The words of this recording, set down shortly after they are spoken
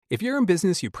If you're in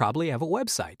business, you probably have a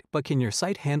website, but can your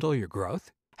site handle your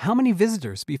growth? How many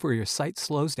visitors before your site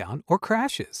slows down or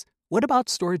crashes? What about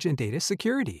storage and data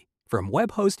security? From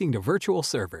web hosting to virtual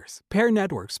servers, Pair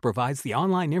Networks provides the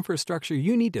online infrastructure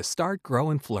you need to start, grow,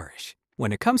 and flourish.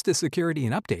 When it comes to security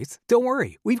and updates, don't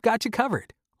worry, we've got you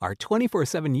covered. Our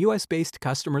 24/7 US-based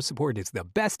customer support is the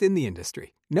best in the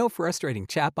industry. No frustrating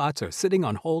chatbots or sitting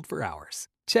on hold for hours.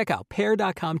 Check out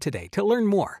pair.com today to learn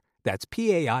more. That's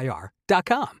PAIR.com.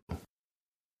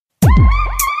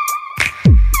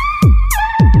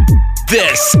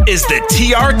 This is the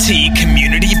TRT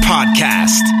Community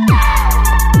Podcast,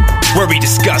 where we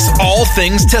discuss all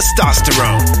things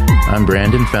testosterone. I'm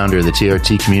Brandon, founder of the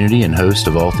TRT Community and host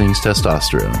of All Things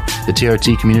Testosterone. The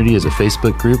TRT Community is a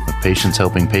Facebook group of patients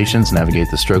helping patients navigate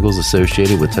the struggles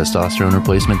associated with testosterone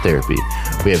replacement therapy.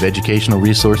 We have educational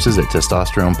resources at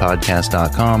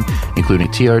testosteronepodcast.com, including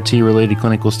TRT-related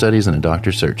clinical studies and a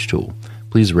doctor search tool.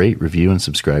 Please rate, review, and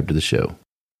subscribe to the show.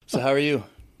 So how are you?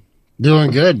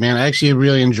 Doing good, man. I actually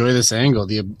really enjoy this angle.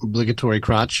 The obligatory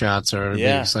crotch shots are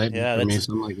big excitement for me.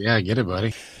 So I'm like, yeah, get it,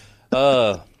 buddy.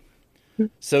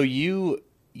 So you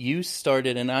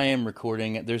started, and I am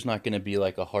recording. There's not going to be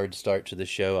like a hard start to the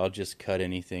show. I'll just cut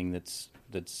anything that's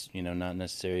not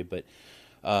necessary. But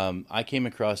I came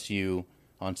across you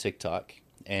on TikTok,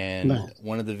 and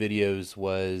one of the videos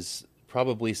was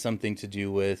probably something to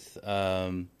do with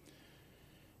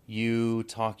you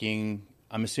talking.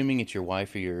 I'm assuming it's your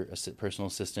wife or your personal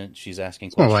assistant. She's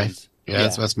asking questions. My wife. Yeah,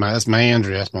 that's my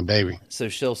Andrea. That's my baby. So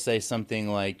she'll say something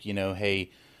like, hey,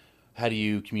 how do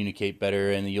you communicate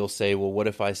better? And you'll say, well, what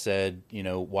if I said,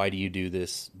 why do you do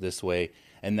this way?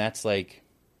 And that's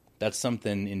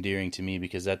something endearing to me,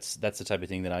 because that's the type of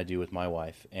thing that I do with my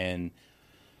wife, and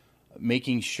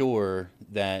making sure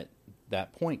that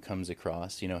point comes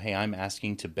across. Hey, I'm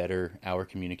asking to better our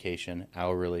communication,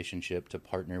 our relationship, to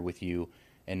partner with you,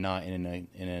 and not in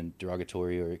a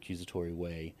derogatory or accusatory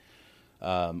way,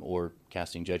 or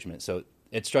casting judgment. So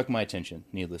it struck my attention,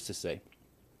 needless to say.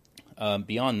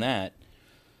 Beyond that,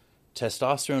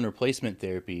 testosterone replacement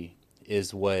therapy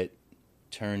is what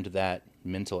turned that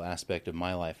mental aspect of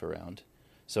my life around.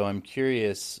 So I'm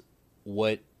curious,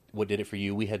 what did it for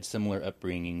you? We had similar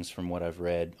upbringings from what I've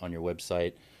read on your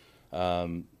website,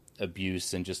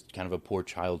 abuse and just kind of a poor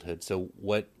childhood. So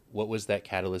what was that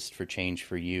catalyst for change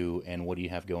for you, and what do you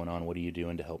have going on? What are you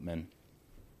doing to help men?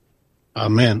 Oh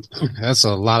man, that's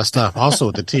a lot of stuff. Also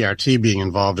with the TRT being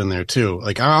involved in there too.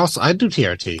 Like I do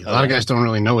TRT. A lot of guys don't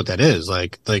really know what that is.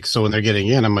 Like so when they're getting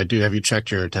in, I'm like, have you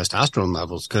checked your testosterone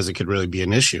levels? Because it could really be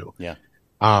an issue. Yeah.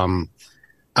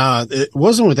 It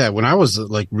wasn't with that. When I was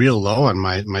like real low on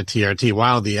my TRT,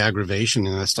 while the aggravation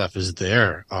and that stuff is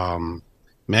there,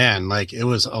 man, like it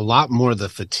was a lot more the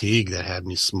fatigue that had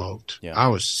me smoked. Yeah. I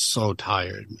was so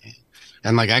tired, man.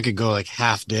 And like I could go like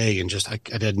half day and just I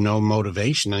had no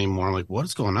motivation anymore. I'm like,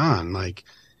 what's going on? Like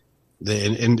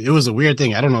and it was a weird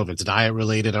thing. I don't know if it's diet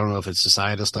related. I don't know if it's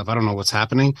societal stuff. I don't know what's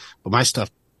happening, but my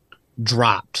stuff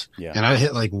dropped. Yeah. And I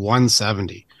hit like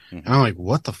 170. Mm-hmm. And I'm like,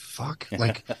 what the fuck?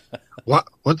 Like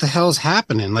what the hell is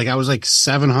happening? Like I was like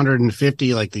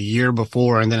 750 like the year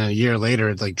before, and then a year later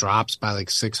it like drops by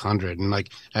like 600, and like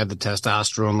I had the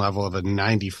testosterone level of a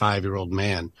 95-year-old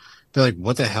man. They're like,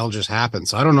 what the hell just happened?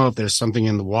 So I don't know if there's something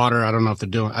in the water. I don't know if they're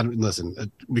doing.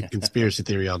 Listen, we conspiracy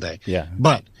theory all day. Yeah.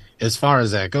 But as far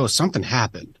as that goes, something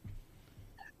happened,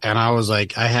 and I was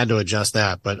like, I had to adjust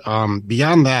that. But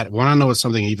beyond that, want to know what's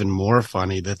something even more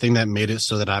funny? The thing that made it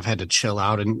so that I've had to chill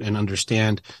out and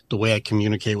understand the way I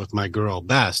communicate with my girl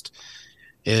best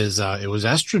is it was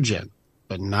estrogen,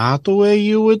 but not the way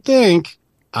you would think.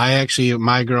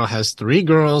 My girl has 3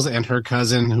 girls and her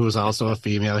cousin, who is also a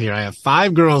female here. I have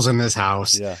 5 girls in this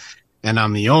house, and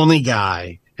I'm the only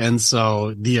guy. And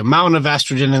so the amount of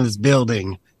estrogen in this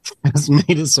building has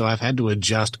made it so I've had to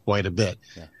adjust quite a bit.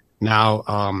 Yeah.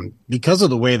 Now, because of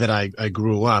the way that I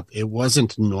grew up, it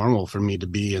wasn't normal for me to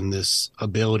be in this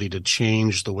ability to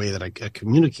change the way that I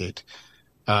communicate.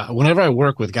 Whenever I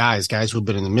work with guys who've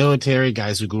been in the military,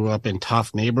 guys who grew up in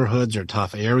tough neighborhoods or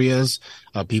tough areas,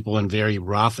 people in very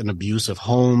rough and abusive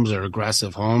homes or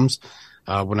aggressive homes,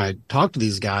 when I talk to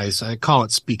these guys, I call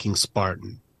it speaking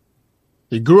Spartan.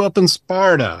 They grew up in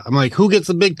Sparta. I'm like, who gets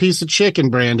the big piece of chicken,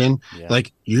 Brandon? Yeah.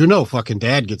 Like, fucking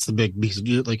dad gets the big piece of,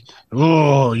 like,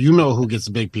 oh, who gets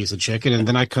the big piece of chicken. And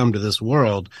then I come to this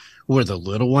world where the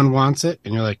little one wants it.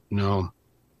 And you're like, no,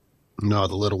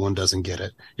 the little one doesn't get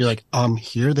it. You're like,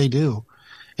 here they do.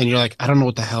 And you're like, I don't know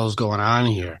what the hell is going on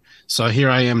here. So here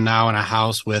I am now in a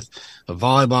house with a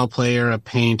volleyball player, a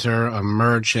painter, a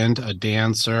merchant, a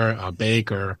dancer, a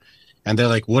baker. And they're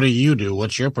like, what do you do?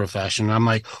 What's your profession? And I'm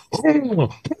like,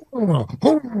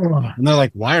 and they're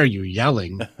like, why are you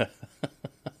yelling?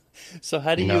 So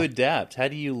how do you adapt? How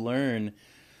do you learn?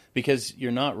 Because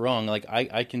you're not wrong. Like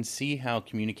I can see how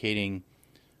communicating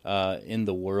in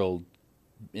the world,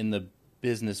 in the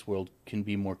business world, can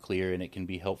be more clear and it can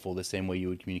be helpful the same way you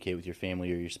would communicate with your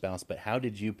family or your spouse. But how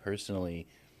did you personally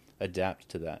adapt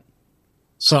to that?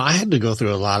 So I had to go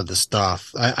through a lot of the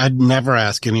stuff. I'd never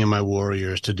ask any of my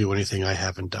warriors to do anything I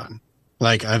haven't done.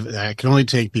 Like I can only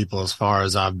take people as far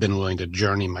as I've been willing to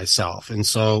journey myself. And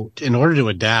so in order to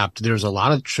adapt, there's a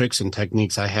lot of tricks and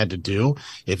techniques I had to do.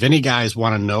 If any guys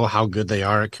want to know how good they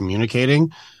are at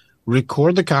communicating,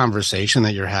 record the conversation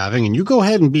that you're having and you go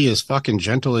ahead and be as fucking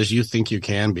gentle as you think you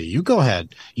can be. You go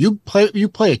ahead. You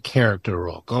play a character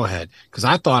role. Go ahead. Because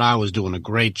I thought I was doing a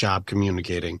great job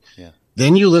communicating. Yeah.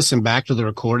 Then you listen back to the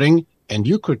recording and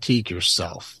you critique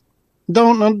yourself.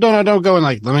 Don't go and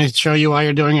like, let me show you why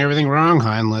you're doing everything wrong,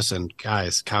 hon. Listen,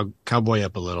 guys, cowboy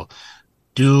up a little.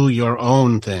 Do your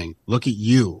own thing. Look at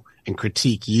you and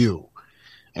critique you.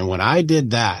 And when I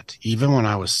did that, even when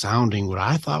I was sounding what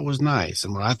I thought was nice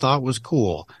and what I thought was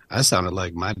cool, I sounded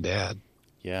like my dad.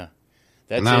 Yeah.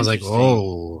 That's and I was like,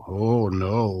 interesting. oh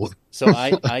no. So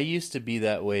I used to be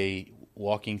that way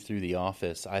walking through the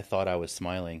office. I thought I was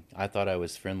smiling. I thought I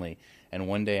was friendly. And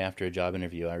one day after a job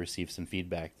interview, I received some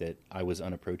feedback that I was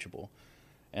unapproachable.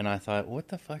 And I thought, what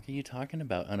the fuck are you talking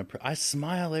about? I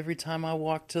smile every time I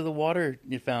walk to the water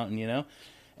fountain, you know?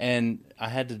 And I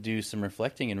had to do some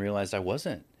reflecting and realized I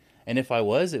wasn't. And if I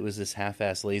was, it was this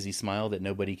half-assed lazy smile that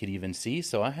nobody could even see.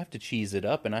 So I have to cheese it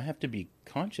up, and I have to be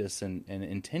conscious and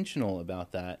intentional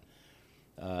about that.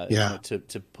 You know,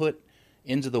 to put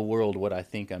into the world what I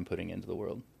think I'm putting into the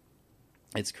world.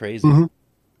 It's crazy. Mm-hmm.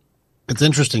 It's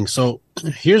interesting. So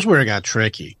here's where it got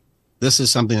tricky. This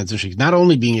is something that's interesting. Not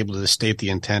only being able to state the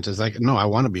intent is like, no, I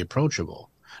want to be approachable.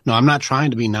 No, I'm not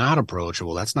trying to be not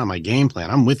approachable. That's not my game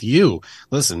plan. I'm with you.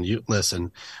 Listen.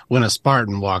 When a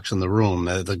Spartan walks in the room,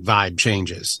 the vibe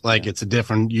changes. Like it's a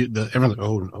different. Everyone's like,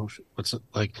 oh, what's it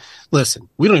like? Listen,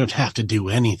 we don't even have to do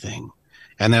anything,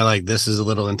 and they're like, this is a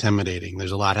little intimidating.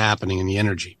 There's a lot happening in the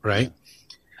energy, right? Yeah.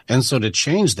 And so to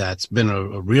change that's been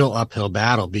a real uphill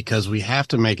battle because we have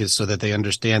to make it so that they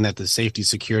understand that the safety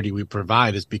security we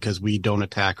provide is because we don't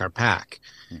attack our pack.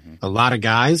 Mm-hmm. A lot of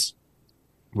guys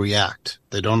react.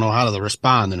 They don't know how to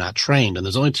respond. They're not trained. And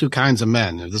there's only two kinds of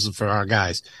men. This is for our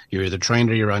guys. You're either trained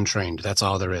or you're untrained. That's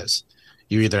all there is.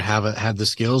 You either have the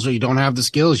skills or you don't have the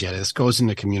skills yet. This goes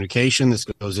into communication. This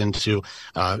goes into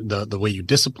the way you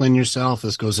discipline yourself.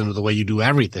 This goes into the way you do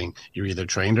everything. You're either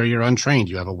trained or you're untrained.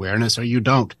 You have awareness or you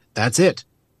don't. That's it.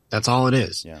 That's all it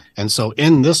is. Yeah. And so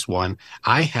in this one,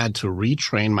 I had to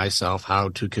retrain myself how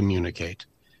to communicate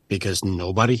because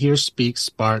nobody here speaks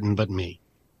Spartan but me.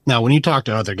 Now, when you talk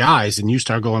to other guys and you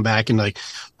start going back and like,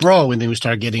 bro, and then we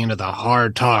start getting into the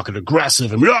hard talk and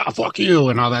aggressive and fuck you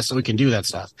and all that, so we can do that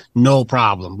stuff. No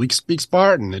problem. We can speak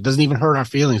Spartan. It doesn't even hurt our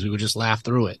feelings. We would just laugh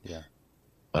through it. Yeah.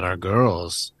 But our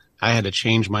girls, I had to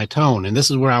change my tone. And this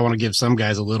is where I want to give some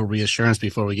guys a little reassurance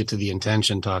before we get to the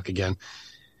intention talk again.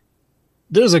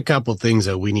 There's a couple things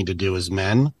that we need to do as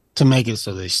men to make it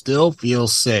so they still feel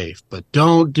safe, but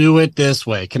don't do it this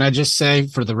way. Can I just say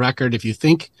for the record, if you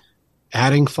think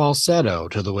adding falsetto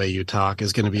to the way you talk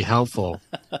is going to be helpful,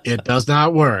 it does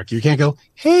not work. You can't go,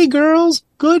 hey girls,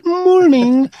 good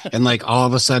morning. And like all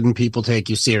of a sudden people take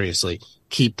you seriously.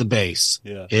 Keep the bass.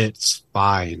 Yeah. It's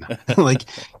fine. Like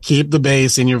keep the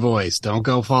bass in your voice. Don't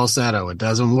go falsetto. It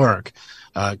doesn't work.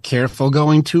 Careful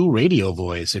going to radio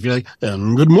voice. If you're like,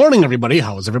 good morning, everybody.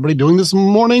 How is everybody doing this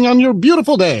morning on your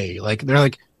beautiful day? Like they're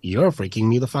like, you're freaking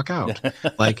me the fuck out.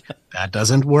 Like that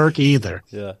doesn't work either.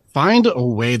 Yeah. Find a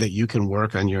way that you can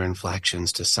work on your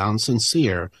inflections to sound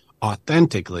sincere,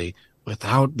 authentically,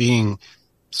 without being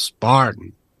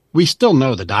Spartan. We still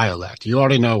know the dialect. You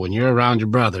already know when you're around your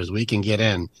brothers, we can get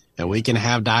in and we can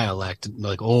have dialect,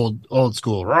 like old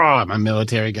school, raw, my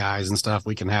military guys and stuff.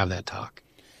 We can have that talk.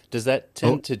 Does that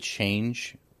tend to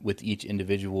change with each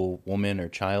individual woman or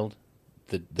child?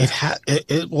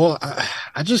 Well,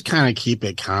 I just kind of keep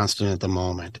it constant at the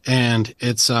moment. And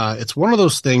it's one of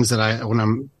those things that when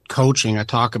I'm coaching, I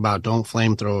talk about don't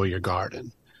flamethrower your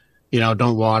garden. You know,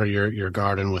 don't water your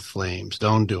garden with flames.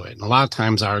 Don't do it. And a lot of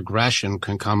times our aggression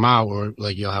can come out where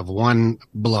like you'll have one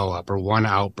blow up or one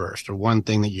outburst or one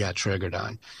thing that you got triggered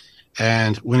on.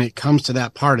 And when it comes to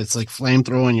that part, it's like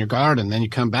flamethrowing your garden. Then you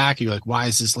come back, you're like, why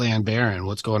is this land barren?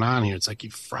 What's going on here? It's like,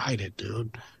 you fried it,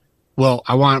 dude. Well,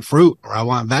 I want fruit or I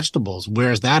want vegetables.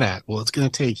 Where's that at? Well, it's going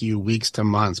to take you weeks to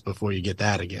months before you get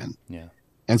that again. Yeah.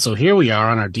 And so here we are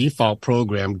on our default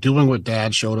program doing what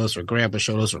dad showed us or grandpa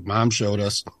showed us or mom showed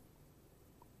us.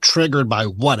 triggered by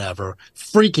whatever,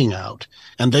 freaking out.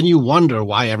 And then you wonder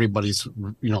why everybody's,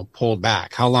 pulled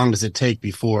back. How long does it take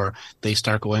before they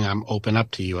start going, I'm open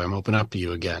up to you. I'm open up to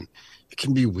you again. It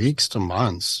can be weeks to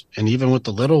months. And even with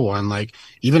the little one, like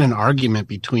even an argument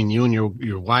between you and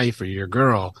your wife or your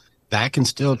girl, that can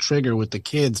still trigger with the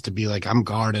kids to be like, I'm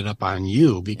guarded up on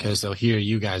you because they'll hear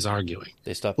you guys arguing.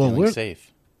 They stop feeling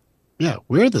safe. Yeah,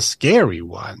 we're the scary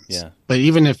ones. Yeah. But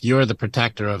even if you're the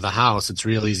protector of the house, it's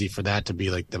real easy for that to be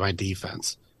like my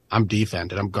defense. I'm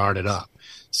defended. I'm guarded up.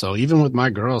 So even with my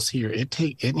girls here, it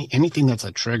take anything that's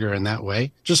a trigger in that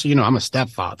way. Just so you know, I'm a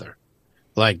stepfather.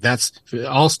 Like that's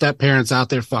all step parents out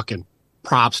there. Fucking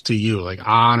props to you. Like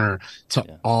honor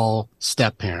to all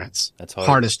step parents. That's hard.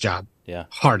 Hardest job. Yeah.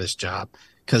 Hardest job.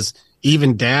 Because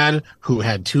even dad, who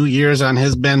had 2 years on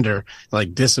his bender,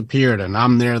 like disappeared and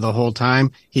I'm there the whole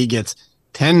time, he gets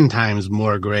 10 times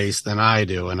more grace than I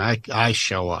do. And I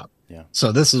show up. Yeah.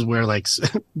 So this is where like,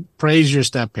 praise your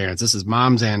step parents. This is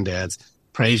moms and dads.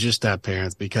 Praise your step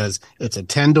parents because it's a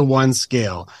 10-to-1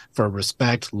 scale for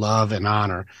respect, love, and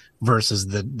honor versus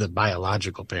the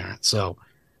biological parent. So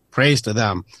praise to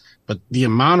them. But the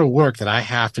amount of work that I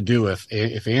have to do if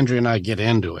Andrea and I get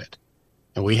into it,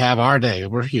 and we have our day,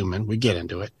 we're human, we get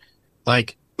into it,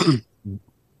 like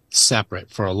separate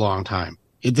for a long time.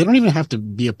 They don't even have to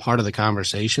be a part of the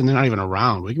conversation. They're not even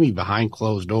around. We can be behind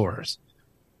closed doors.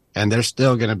 And they're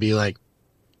still going to be like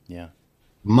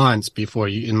months before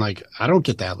you, and like, I don't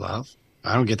get that love.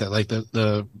 I don't get that. Like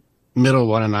the middle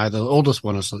one and the oldest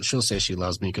one, she'll say she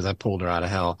loves me because I pulled her out of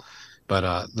hell.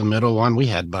 But the middle one, we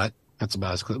headbutt.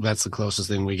 That's the closest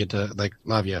thing we get to like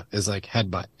love you is like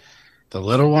headbutt. The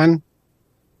little one,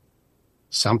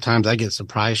 sometimes I get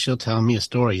surprised. She'll tell me a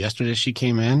story. Yesterday she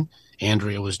came in.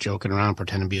 Andrea was joking around,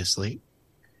 pretending to be asleep.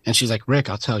 And she's like, Rick,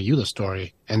 I'll tell you the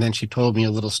story. And then she told me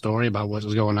a little story about what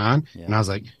was going on. Yeah. And I was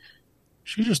like,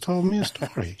 she just told me a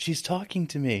story. She's talking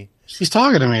to me. She's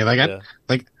talking to me.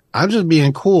 Like, I'm just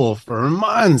being cool for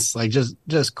months. Like,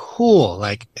 just cool.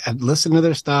 Like, I listen to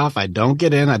their stuff. I don't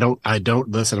get in. I don't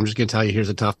listen. I'm just going to tell you, here's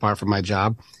the tough part for my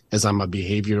job is I'm a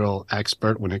behavioral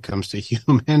expert when it comes to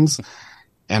humans.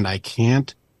 And I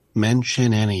can't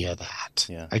mention any of that.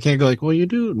 Yeah. I can't go like, well, you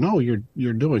do. No,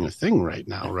 you're doing a thing right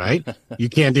now, right? You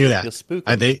can't do that. You'll spook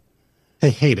them. They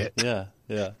hate it. Yeah.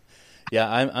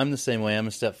 I'm the same way. I'm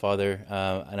a stepfather,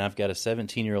 and I've got a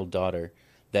 17-year-old daughter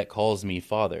that calls me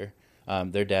father.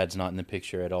 Their dad's not in the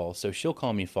picture at all, so she'll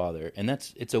call me father, and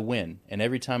it's a win. And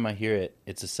every time I hear it,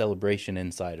 it's a celebration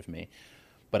inside of me.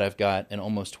 But I've got an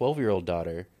almost 12-year-old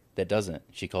daughter that doesn't.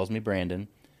 She calls me Brandon.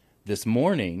 This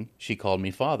morning, she called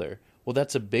me father. Well,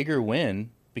 that's a bigger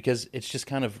win because it's just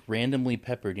kind of randomly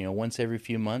peppered, once every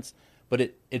few months.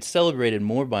 But it's celebrated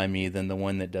more by me than the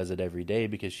one that does it every day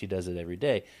because she does it every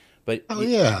day. But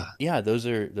those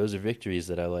are victories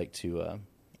that I like to.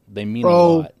 They mean a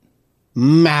lot.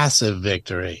 Massive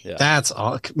victory. Yeah. That's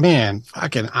all, man.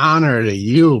 Fucking honor to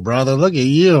you, brother. Look at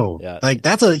you. Yeah. Like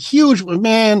that's a huge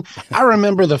man. I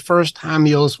remember the first time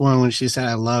the oldest one when she said,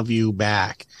 "I love you"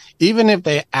 back. Even if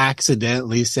they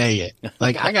accidentally say it,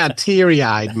 like I got teary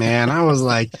eyed, man. I was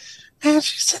like, man,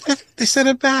 she said it. They said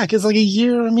it back. It's like a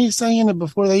year of me saying it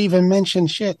before they even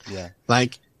mentioned shit. Yeah.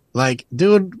 Like,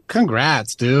 dude,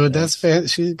 congrats, dude. Thanks.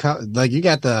 That's she like you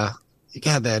got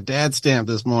that dad stamp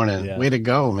this morning. Yeah. Way to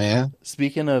go, man.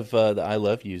 Speaking of the I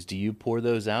love yous, do you pour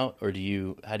those out or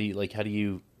how do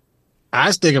you?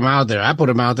 I stick them out there. I put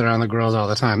them out there on the girls all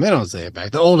the time. They don't say it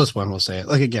back. The oldest one will say it.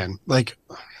 Like again, like.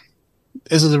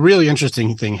 This is a really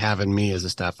interesting thing having me as a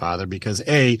stepfather because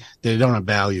they don't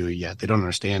value it yet. They don't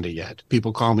understand it yet.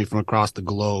 People call me from across the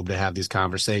globe to have these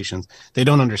conversations. They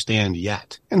don't understand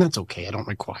yet. And that's okay. I don't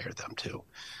require them to.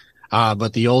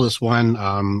 But the oldest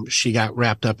one, she got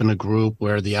wrapped up in a group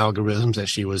where the algorithms that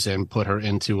she was in put her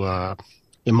into,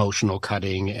 emotional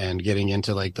cutting and getting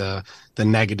into like the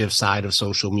negative side of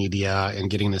social media and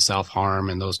getting to self-harm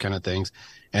and those kind of things.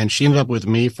 And she ended up with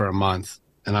me for a month.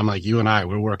 And I'm like,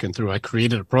 we're working through. I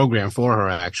created a program for her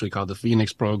actually called the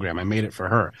Phoenix Program. I made it for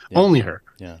her, only her.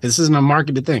 Yeah. This isn't a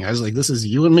marketed thing. I was like, this is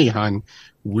you and me, hon.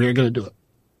 We're going to do it.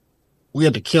 We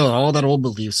had to kill all that old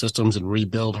belief systems and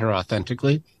rebuild her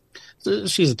authentically. So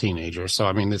she's a teenager. So,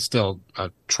 I mean, it's still a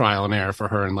trial and error for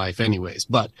her in life anyways,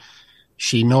 but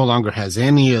she no longer has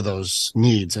any of those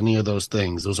needs, any of those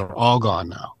things. Those are all gone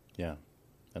now. Yeah.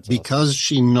 That's because awesome.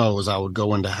 She knows I would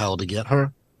go into hell to get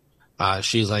her.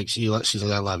 She's like,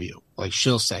 I love you. Like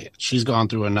she'll say it. She's gone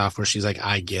through enough where she's like,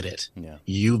 I get it. Yeah.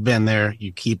 You've been there.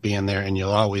 You keep being there and you'll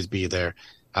always be there.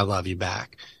 I love you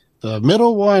back. The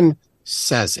middle one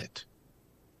says it,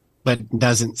 but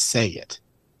doesn't say it.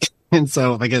 And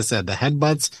so, like I said, the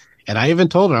headbutts, And I even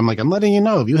told her, I'm like, I'm letting you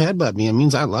know, if you headbutt me, it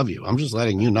means I love you. I'm just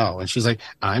letting you know. And she's like,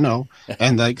 I know.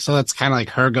 And like, so that's kind of like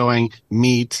her going,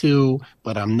 me too,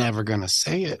 but I'm never going to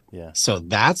say it. Yeah. So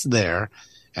that's there.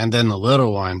 And then the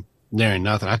little one, there ain't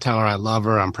nothing. I tell her I love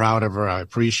her. I'm proud of her. I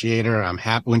appreciate her. I'm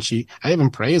happy when I even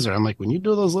praise her. I'm like, when you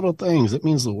do those little things, it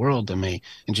means the world to me.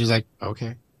 And she's like,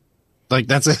 okay. Like,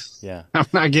 that's it. Yeah. I'm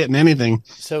not getting anything.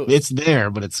 So it's there,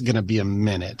 but it's going to be a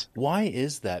minute. Why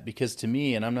is that? Because to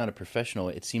me, and I'm not a professional,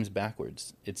 it seems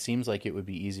backwards. It seems like it would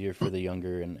be easier for the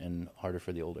younger and harder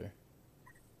for the older.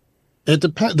 It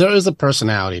depends. There is a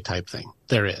personality type thing.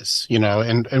 There is,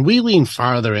 and we lean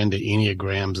farther into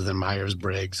Enneagrams than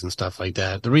Myers-Briggs and stuff like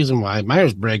that. The reason why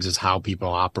Myers-Briggs is how people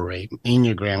operate.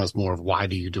 Enneagram is more of why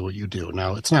do you do what you do.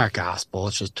 Now, it's not gospel.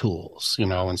 It's just tools,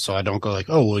 and so I don't go like,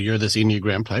 oh, well, you're this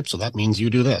Enneagram type, so that means you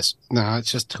do this. No,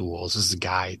 it's just tools. This is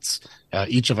guides.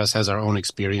 Each of us has our own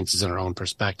experiences and our own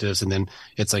perspectives. And then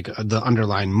it's like the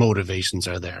underlying motivations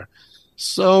are there.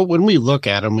 So when we look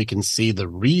at them, we can see the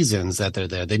reasons that they're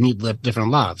there. They need different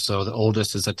love. So the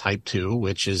oldest is a type 2,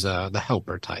 which is the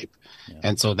helper type. Yeah.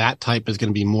 And so that type is going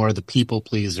to be more the people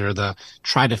pleaser, the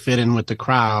try to fit in with the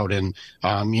crowd. And,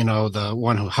 the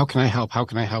one who, how can I help? How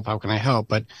can I help? How can I help?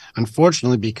 But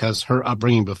unfortunately, because her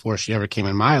upbringing before she ever came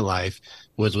in my life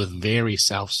was with very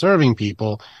self-serving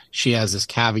people, she has this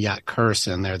caveat curse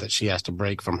in there that she has to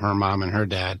break from her mom and her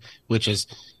dad, which is,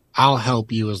 I'll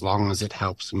help you as long as it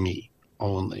helps me.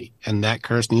 Only. And that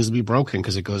curse needs to be broken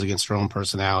because it goes against her own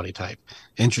personality type.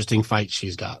 Interesting fight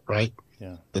she's got, right?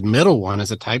 Yeah. The middle one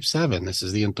is a type 7. This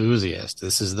is the enthusiast.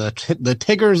 This is the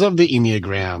Tiggers of the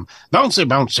Enneagram. Bouncy,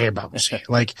 bouncy, bouncy.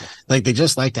 like they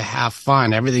just like to have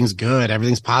fun. Everything's good.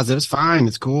 Everything's positive. It's fine.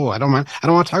 It's cool. I don't mind. I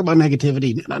don't want to talk about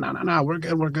negativity. No.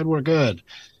 We're good.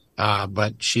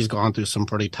 But she's gone through some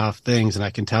pretty tough things, and I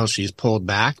can tell she's pulled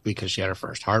back because she had her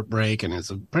first heartbreak, and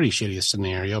it's a pretty shitty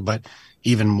scenario. But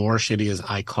even more shitty is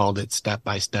I called it step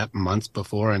by step months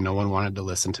before, and no one wanted to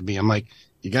listen to me. I'm like,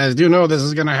 you guys do know this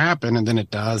is going to happen, and then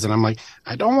it does. And I'm like,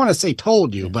 I don't want to say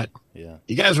told you, but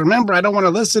you guys remember, I don't want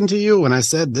to listen to you when I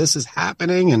said this is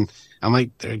happening. And I'm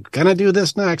like, they're going to do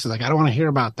this next. It's like, I don't want to hear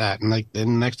about that. And like,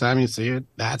 then next time you see it,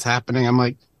 that's happening. I'm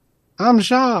like, I'm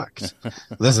shocked.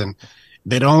 Listen.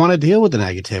 They don't want to deal with the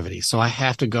negativity. So I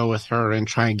have to go with her and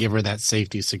try and give her that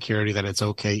safety, security that it's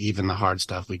okay. Even the hard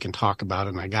stuff we can talk about.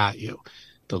 And I got you.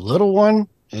 The little one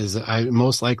is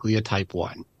most likely a type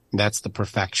 1. That's the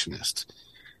perfectionist.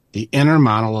 The inner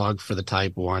monologue for the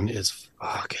type 1 is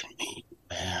fucking me,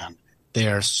 man. They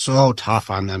are so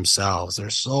tough on themselves. They're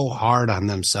so hard on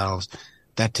themselves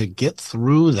that to get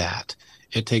through that,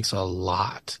 it takes a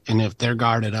lot. And if they're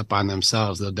guarded up on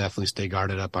themselves, they'll definitely stay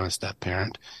guarded up on a step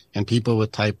parent. And people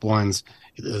with type 1s,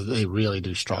 they really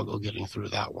do struggle getting through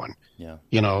that one. Yeah.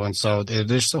 And so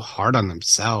they're so hard on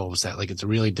themselves that like it's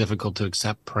really difficult to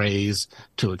accept praise,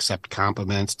 to accept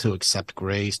compliments, to accept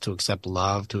grace, to accept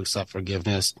love, to accept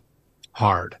forgiveness.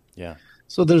 Hard. Yeah.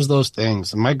 So there's those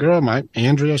things. And my girl,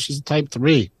 Andrea, she's a type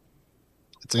 3.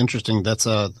 It's interesting. That's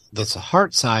a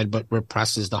heart side, but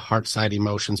represses the heart side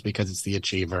emotions because it's the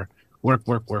achiever. Work.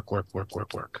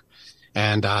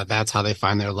 And that's how they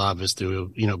find their love is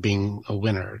through, being a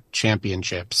winner,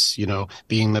 championships,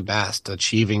 being the best,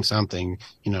 achieving something,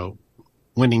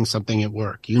 winning something at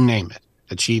work, you name it.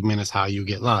 Achievement is how you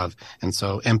get love. And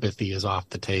so empathy is off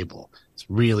the table. It's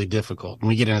really difficult. And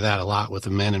we get into that a lot with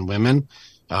the men and women.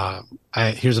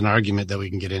 Here's an argument that we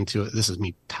can get into. This is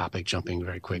me topic jumping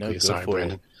very quickly. No, sorry,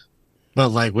 Brandon. But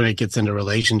like when it gets into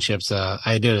relationships,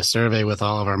 I did a survey with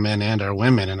all of our men and our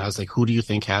women, and I was like, who do you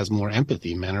think has more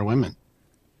empathy, men or women?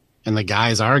 And the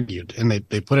guys argued, and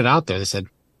they put it out there. They said,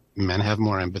 men have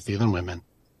more empathy than women.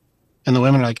 And the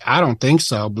women are like, I don't think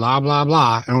so, blah, blah,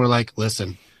 blah. And we're like,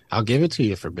 listen, I'll give it to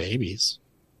you for babies.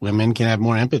 Women can have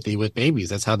more empathy with babies.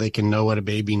 That's how they can know what a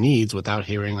baby needs without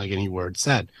hearing like any word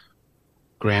said.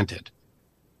 Granted.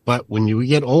 But when you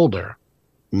get older,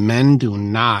 men do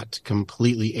not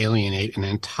completely alienate an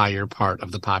entire part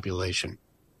of the population,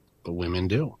 but women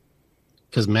do.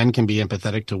 Because men can be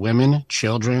empathetic to women,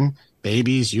 children,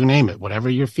 babies, you name it. Whatever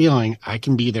you're feeling, I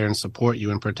can be there and support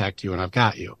you and protect you, and I've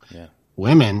got you. Yeah.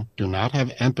 Women do not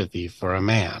have empathy for a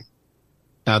man.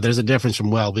 Now, there's a difference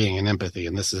from well-being and empathy,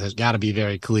 and this has got to be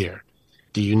very clear.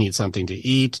 Do you need something to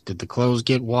eat? Did the clothes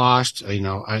get washed?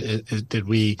 Did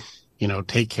we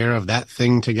take care of that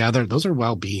thing together? Those are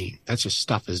well-being. That's just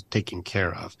stuff is taken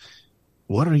care of.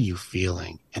 What are you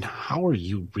feeling? And how are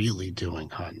you really doing,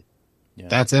 hun? Yeah.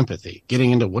 That's empathy.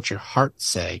 Getting into what your heart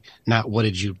say, not what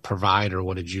did you provide or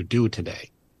what did you do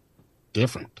today.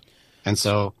 Different. And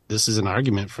so this is an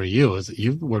argument for you is that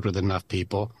you've worked with enough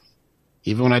people.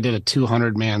 Even when I did a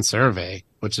 200-man survey,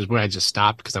 which is where I just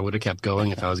stopped because I would have kept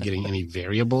going if I was getting any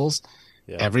variables.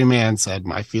 Yeah. Every man said,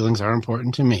 my feelings are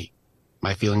important to me.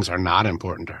 My feelings are not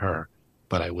important to her,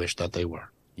 but I wish that they were.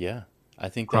 Yeah. I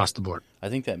think across the board. I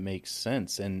think that makes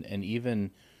sense. And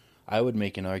even I would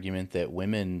make an argument that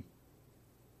women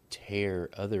tear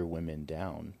other women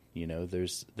down. You know,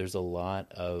 there's a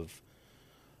lot of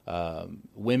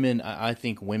women. I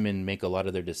think women make a lot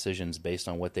of their decisions based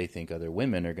on what they think other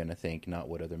women are going to think, not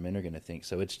what other men are going to think.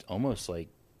 So it's almost like,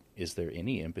 is there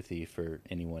any empathy for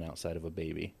anyone outside of a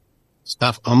baby?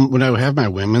 Stuff. When I have my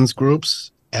women's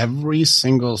groups, every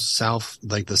single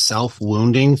the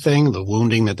self-wounding thing, the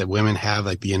wounding that the women have,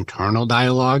 like the internal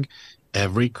dialogue,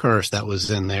 every curse that was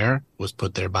in there was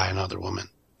put there by another woman.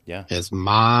 Yeah. His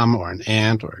mom or an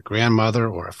aunt or a grandmother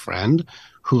or a friend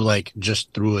who like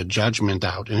just threw a judgment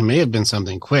out. And it may have been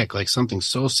something quick, like something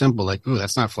so simple, like, ooh,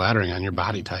 that's not flattering on your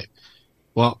body type.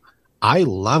 Well, I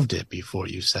loved it before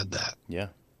you said that. Yeah.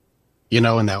 You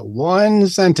know, and that one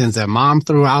sentence that mom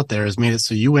threw out there has made it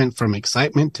so you went from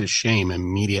excitement to shame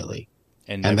immediately.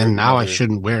 And then now I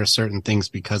shouldn't wear certain things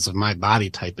because of my body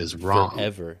type is wrong.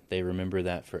 Forever. They remember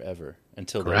that forever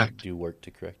until Correct. They do work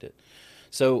to correct it.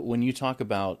 So when you talk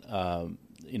about,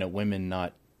 women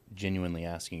not genuinely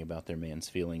asking about their man's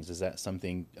feelings, is that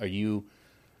something, are you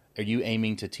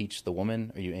aiming to teach the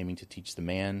woman? Are you aiming to teach the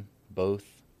man? Both?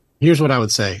 Here's what I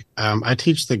would say. I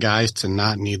teach the guys to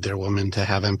not need their woman to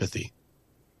have empathy.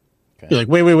 Okay. You're like,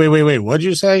 wait. What'd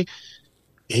you say?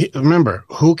 Remember,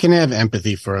 who can have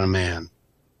empathy for a man?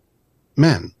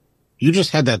 Men. You just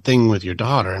had that thing with your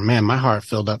daughter, and man, my heart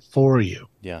filled up for you.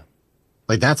 Yeah.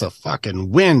 Like, that's a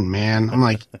fucking win, man. I'm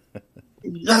like,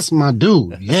 that's my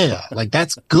dude. Yeah. Like,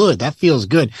 that's good. That feels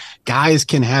good. Guys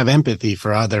can have empathy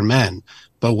for other men,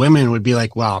 but women would be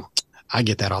like, well, I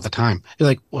get that all the time. You're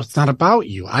like, well, it's not about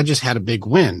you. I just had a big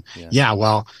win. Yeah,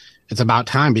 well, it's about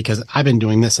time because I've been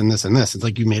doing this and this and this. It's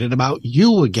like you made it about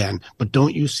you again, but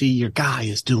don't you see your guy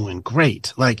is doing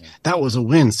great? Like, that was a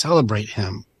win. Celebrate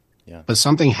him. Yeah. But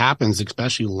something happens,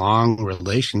 especially long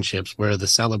relationships, where the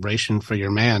celebration for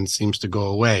your man seems to go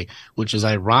away, which is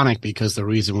ironic because the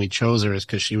reason we chose her is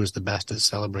because she was the best at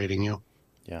celebrating you.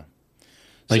 Yeah.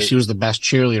 Like, she was the best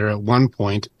cheerleader at one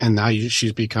point, and now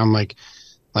she's become like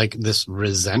this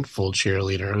resentful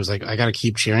cheerleader who's like, I got to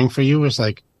keep cheering for you. It's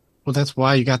like, well, that's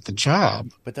why you got the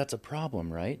job. But that's a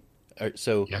problem, right?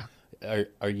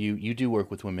 Are you do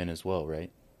work with women as well,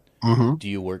 right? Mm-hmm. Do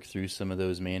you work through some of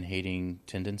those man-hating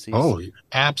tendencies? Oh,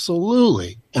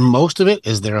 absolutely. And most of it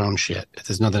is their own shit. It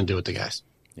has nothing to do with the guys.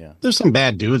 Yeah. There's some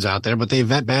bad dudes out there, but they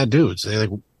vet bad dudes. They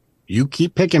like, you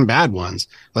keep picking bad ones.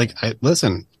 Like,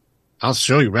 listen, I'll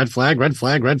show you red flag, red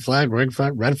flag, red flag, red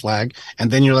flag, red flag.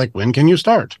 And then you're like, when can you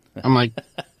start? I'm like,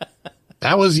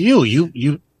 that was you.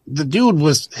 The dude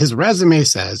his resume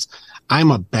says, I'm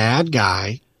a bad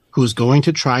guy who's going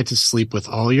to try to sleep with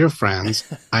all your friends.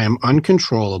 I am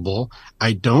uncontrollable.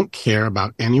 I don't care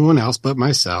about anyone else but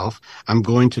myself. I'm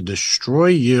going to destroy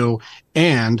you,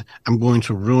 and I'm going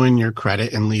to ruin your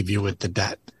credit and leave you with the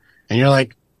debt. And you're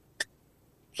like,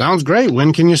 sounds great.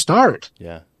 When can you start?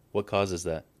 Yeah. What causes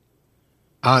that?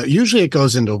 Usually it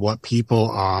goes into what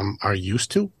people are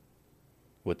used to.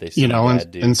 What they see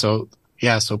dad do. And so,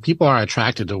 yeah, so people are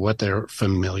attracted to what they're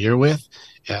familiar with.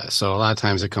 Yeah, so a lot of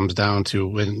times it comes down to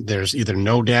when there's either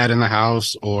no dad in the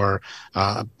house or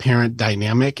a parent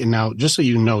dynamic. And now, just so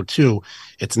you know, too,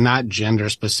 it's not gender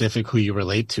specific who you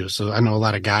relate to. So I know a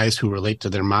lot of guys who relate to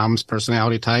their mom's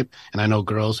personality type, and I know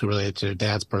girls who relate to their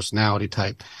dad's personality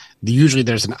type. Usually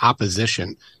there's an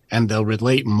opposition, and they'll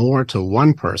relate more to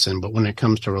one person. But when it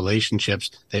comes to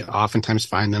relationships, they oftentimes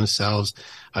find themselves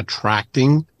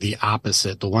attracting the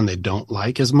opposite. The one they don't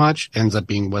like as much ends up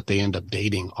being what they end up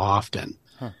dating often.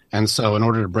 And so in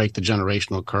order to break the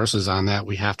generational curses on that,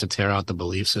 we have to tear out the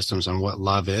belief systems on what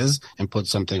love is and put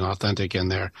something authentic in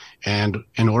there. And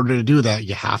in order to do that,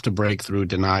 you have to break through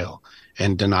denial.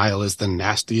 And denial is the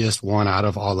nastiest one out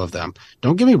of all of them.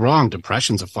 Don't get me wrong.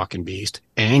 Depression's a fucking beast.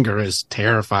 Anger is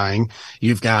terrifying.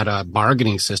 You've got a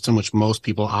bargaining system, which most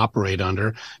people operate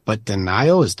under, but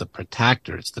denial is the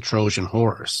protector. It's the Trojan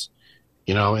horse.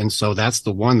 You know, and so that's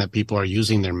the one that people are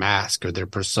using their mask or their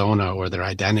persona or their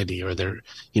identity or their,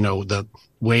 the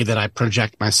way that I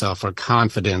project myself or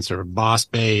confidence or boss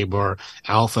babe or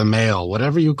alpha male,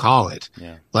 whatever you call it.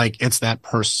 Yeah. Like, it's that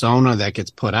persona that gets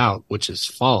put out, which is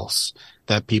false,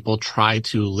 that people try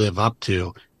to live up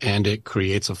to, and it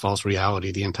creates a false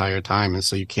reality the entire time. And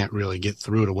so you can't really get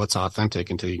through to what's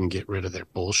authentic until you can get rid of their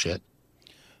bullshit.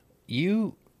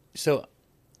 So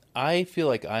I feel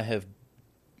like I have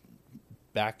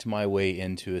backed my way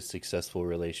into a successful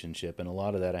relationship, and a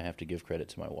lot of that I have to give credit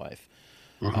to my wife.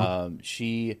 Mm-hmm.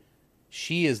 She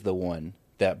she is the one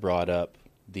that brought up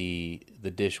the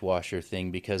dishwasher thing,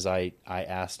 because I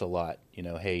asked a lot,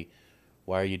 hey,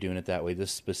 why are you doing it that way?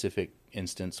 This specific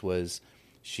instance was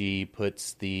she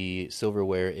puts the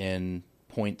silverware in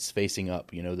points facing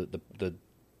up, the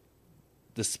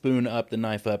spoon up, the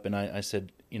knife up, and I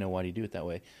said, why do you do it that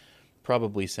way?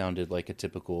 Probably sounded like a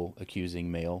typical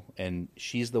accusing male, and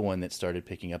she's the one that started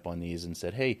picking up on these and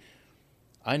said, hey,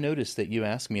 I noticed that you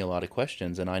ask me a lot of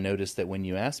questions, and I noticed that when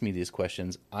you ask me these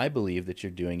questions, I believe that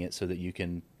you're doing it so that you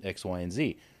can X, Y, and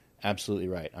Z. Absolutely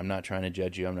right. I'm not trying to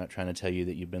judge you. I'm not trying to tell you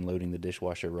that you've been loading the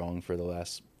dishwasher wrong for the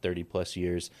last 30 plus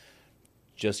years.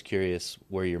 Just curious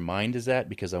where your mind is at,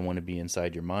 because I want to be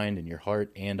inside your mind and your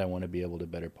heart, and I want to be able to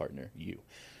better partner you.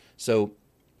 So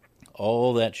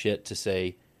all that shit to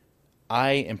say,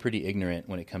 I am pretty ignorant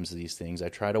when it comes to these things. I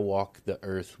try to walk the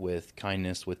earth with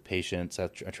kindness, with patience. I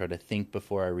try to think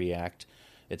before I react,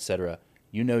 etc.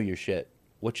 You know your shit.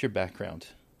 What's your background?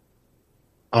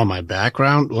 Oh, my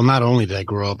background? Well, not only did I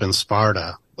grow up in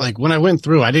Sparta, like when I went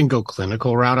through, I didn't go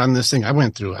clinical route on this thing. I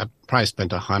probably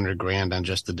spent $100,000 on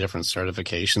just the different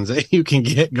certifications that you can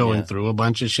get going through a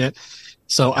bunch of shit.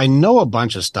 So I know a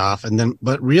bunch of stuff,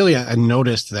 but really I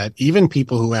noticed that even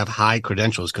people who have high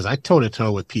credentials, because I toe to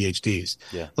toe with PhDs,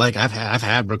 like I've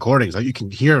had recordings, like you can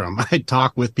hear them. I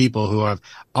talk with people who have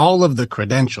all of the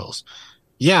credentials.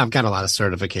 Yeah, I've got a lot of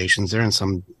certifications. They're in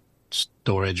some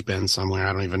storage bin somewhere.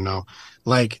 I don't even know.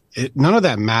 None of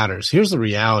that matters. Here's the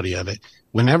reality of it.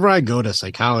 Whenever I go to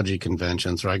psychology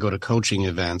conventions, or I go to coaching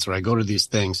events, or I go to these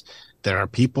things, there are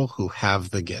people who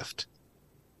have the gift.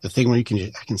 The thing where I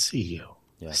can see you.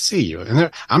 Yeah. I see you.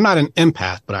 And I'm not an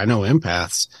empath, but I know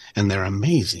empaths, and they're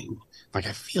amazing. Like,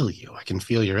 I feel you. I can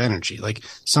feel your energy. Like,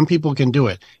 some people can do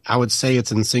it. I would say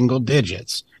it's in single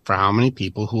digits for how many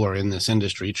people who are in this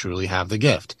industry truly have the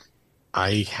gift.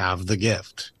 I have the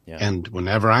gift. Yeah. And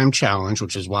whenever I'm challenged,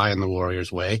 which is why in the Warrior's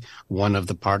Way, one of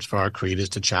the parts for our creed is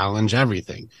to challenge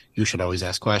everything. You should always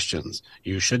ask questions.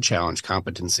 You should challenge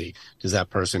competency. Is that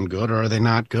person good, or are they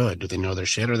not good? Do they know their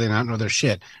shit, or do they not know their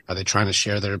shit? Are they trying to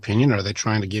share their opinion, or are they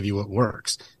trying to give you what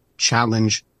works?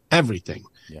 Challenge everything.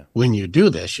 Yeah. When you do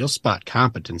this, you'll spot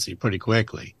competency pretty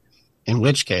quickly. In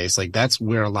which case, that's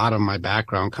where a lot of my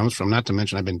background comes from. Not to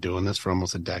mention, I've been doing this for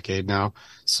almost a decade now.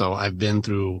 So I've been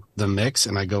through the mix,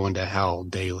 and I go into hell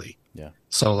daily. Yeah.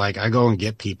 So I go and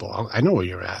get people. I know where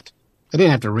you're at. I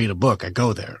didn't have to read a book. I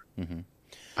go there. Mm-hmm.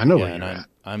 I know where you're at.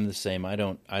 I'm the same. I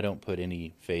don't put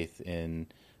any faith in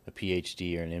a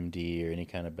PhD or an MD or any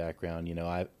kind of background.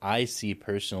 I see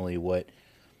personally what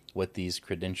these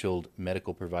credentialed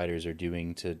medical providers are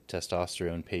doing to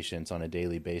testosterone patients on a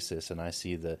daily basis, and I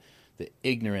see the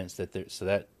ignorance that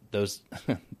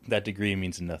that degree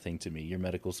means nothing to me. Your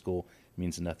medical school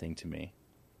means nothing to me.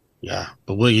 Yeah,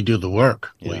 but will you do the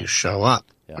work? Yeah. Will you show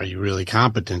up? Yeah. Are you really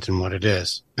competent in what it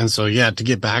is? And so, to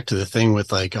get back to the thing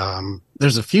with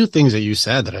there's a few things that you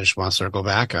said that I just want to circle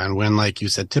back on. When, you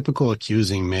said, typical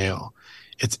accusing male,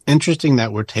 it's interesting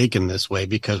that we're taken this way,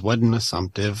 because what an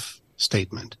assumptive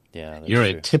statement. Yeah, you're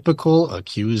true. A typical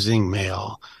accusing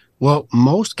male. Well,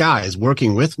 most guys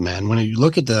working with men, when you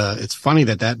look at it's funny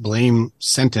that blame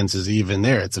sentence is even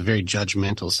there. It's a very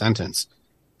judgmental sentence.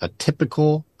 A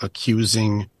typical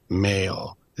accusing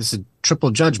male. This is a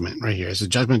triple judgment right here. It's a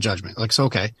judgment. So,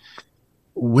 okay.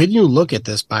 When you look at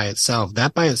this by itself,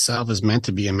 that by itself is meant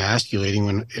to be emasculating,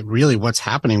 when really what's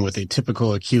happening with a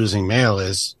typical accusing male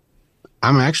is,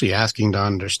 I'm actually asking to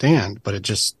understand, but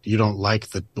you don't like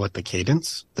the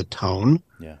cadence, the tone.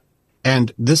 Yeah.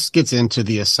 And this gets into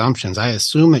the assumptions. I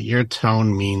assume that your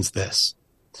tone means this.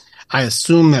 I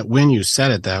assume that when you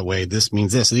said it that way, this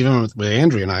means this. Even with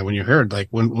Andrea and I, when you heard,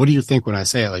 what do you think when I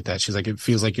say it like that? She's like, it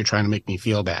feels like you're trying to make me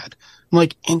feel bad. I'm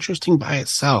like, interesting by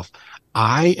itself.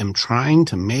 I am trying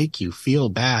to make you feel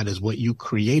bad is what you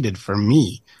created for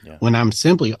me, when I'm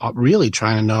simply really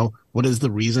trying to know what is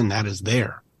the reason that is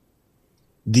there.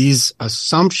 These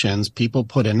assumptions people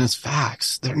put in as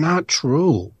facts, they're not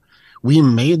true. We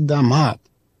made them up.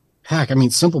 Heck,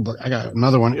 simple book. I got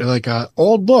another one,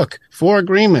 old book, 4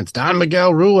 Agreements, Don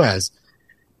Miguel Ruiz.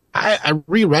 I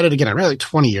reread it again. I read it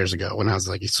 20 years ago when I was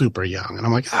super young. And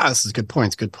I'm like, this is good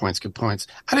points.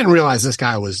 I didn't realize this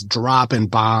guy was dropping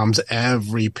bombs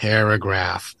every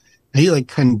paragraph. He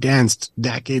condensed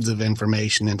decades of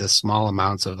information into small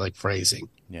amounts of phrasing.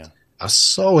 Yeah. I was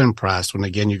so impressed when,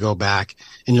 again, you go back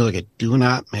and you look at, do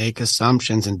not make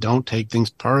assumptions and don't take things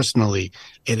personally.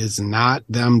 It is not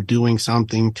them doing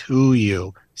something to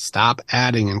you. Stop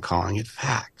adding and calling it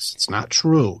facts. It's not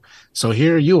true. So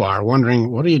here you are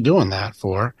wondering, what are you doing that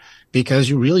for?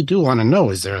 Because you really do want to know,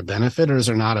 is there a benefit or is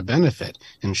there not a benefit?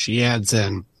 And she adds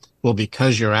in, Well,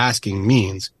 because you're asking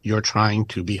means you're trying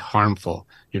to be harmful.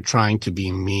 You're trying to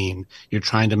be mean. You're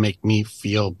trying to make me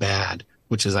feel bad,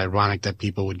 which is ironic that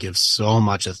people would give so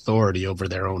much authority over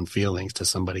their own feelings to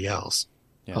somebody else.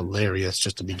 Yeah. Hilarious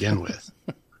just to begin with.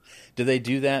 Do they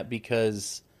do that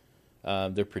because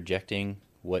they're projecting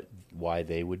why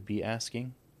they would be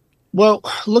asking? Well,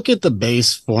 look at the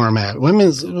base format.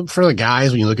 For the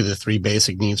guys, when you look at the 3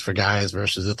 basic needs for guys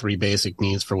versus the 3 basic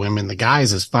needs for women, the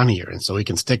guys is funnier. And so we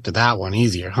can stick to that one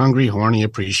easier. Hungry, horny,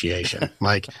 appreciation.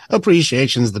 Like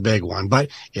appreciation's the big one,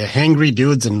 but yeah, hangry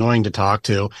dude's annoying to talk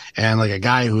to. And like a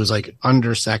guy who's like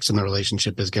undersexed in the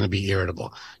relationship is going to be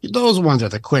irritable. Those ones are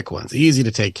the quick ones, easy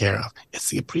to take care of. It's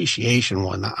the appreciation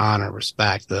one, the honor,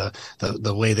 respect, the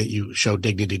way that you show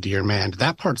dignity to your man.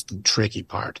 That part's the tricky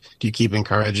part. Do you keep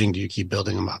encouraging? Do you keep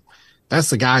building them up?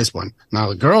 That's the guy's one. Now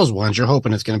the girls' ones, you're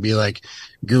hoping it's going to be like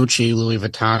Gucci, Louis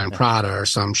Vuitton, and Prada or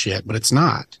some shit, but it's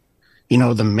not. You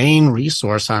know, the main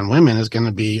resource on women is going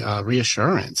to be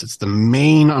reassurance. It's the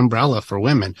main umbrella for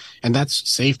women, and that's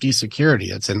safety,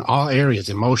 security. It's in all areas,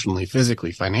 emotionally,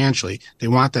 physically, financially. They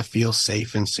want to feel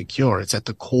safe and secure. It's at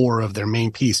the core of their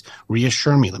main piece.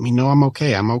 Reassure me. Let me know I'm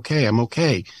okay. I'm okay. I'm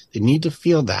okay. They need to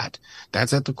feel that.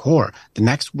 That's at the core. The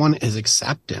next one is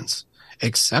acceptance.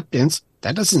 Acceptance,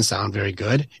 that doesn't sound very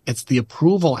good. It's the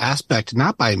approval aspect,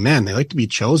 not by men. They like to be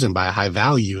chosen by a high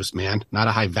values man, not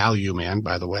a high value man,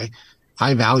 by the way.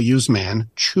 High values man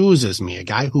chooses me, a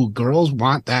guy who girls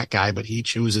want that guy, but he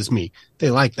chooses me. They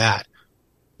like that.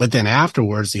 But then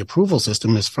afterwards, the approval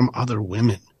system is from other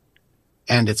women.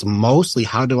 And it's mostly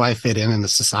how do I fit in the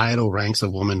societal ranks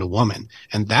of woman to woman.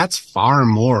 And that's far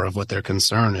more of what their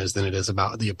concern is than it is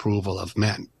about the approval of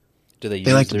men. Do they use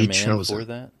their man for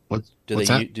that?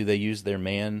 Do they use their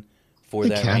man for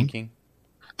that ranking?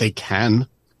 They can.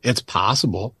 It's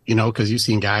possible, you know, because you've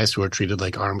seen guys who are treated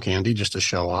like arm candy just to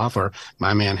show off, or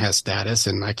my man has status,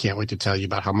 and I can't wait to tell you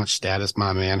about how much status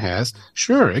my man has.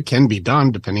 Sure, it can be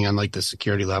done depending on like the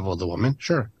security level of the woman.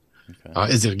 Sure.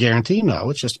 Okay. Is it a guarantee? No,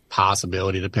 it's just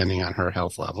possibility depending on her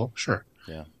health level. Sure.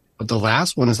 Yeah. But the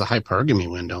last one is the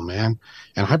hypergamy window, man.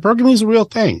 And hypergamy is a real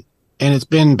thing. And it's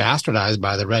been bastardized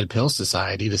by the Red Pill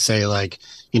Society to say, like,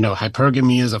 you know,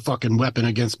 hypergamy is a fucking weapon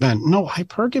against men. No,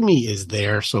 hypergamy is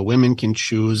there so women can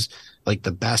choose, like,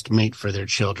 the best mate for their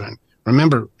children.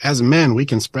 Remember, as men, we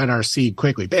can spread our seed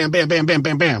quickly. Bam, bam, bam, bam,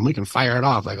 bam, bam. We can fire it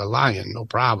off like a lion, no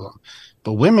problem.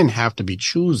 But women have to be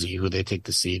choosy who they take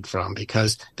the seed from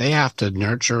because they have to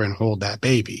nurture and hold that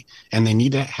baby. And they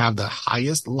need to have the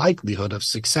highest likelihood of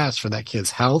success for that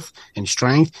kid's health and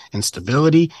strength and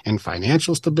stability and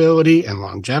financial stability and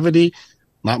longevity.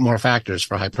 A lot more factors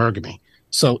for hypergamy.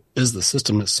 So is the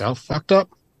system itself fucked up?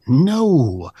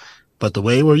 No. But the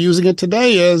way we're using it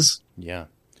today is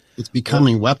it's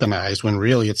becoming weaponized when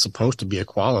really it's supposed to be a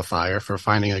qualifier for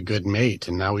finding a good mate.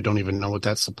 And now we don't even know what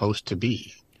that's supposed to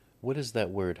be. What is that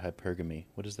word, hypergamy?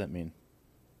 What does that mean?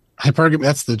 Hypergamy,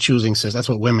 that's the choosing system. That's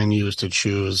what women use to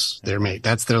choose their mate.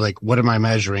 That's their, like, what am I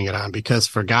measuring it on? Because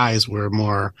for guys, we're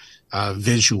more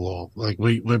visual. Like,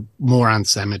 we're more on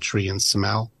symmetry and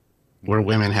smell, where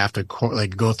women have to,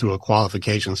 go through a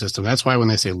qualification system. That's why when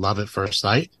they say love at first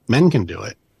sight, men can do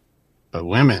it. But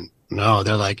women, no,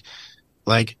 they're like,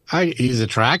 he's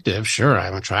attractive. Sure,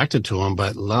 I'm attracted to him,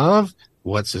 but love?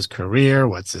 What's his career?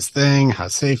 What's his thing? How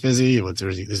safe is he?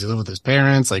 Does he live with his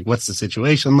parents? Like, what's the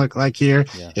situation look like here?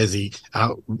 Yeah. Is he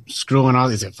out screwing all?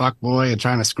 Is it fuck boy and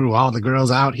trying to screw all the girls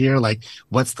out here? Like,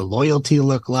 what's the loyalty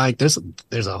look like? There's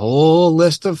a whole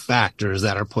list of factors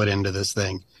that are put into this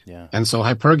thing. Yeah. And so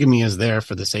hypergamy is there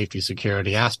for the safety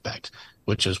security aspect,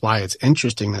 which is why it's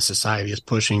interesting that society is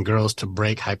pushing girls to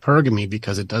break hypergamy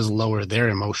because it does lower their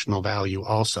emotional value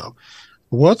also.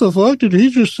 What the fuck did he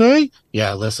just say?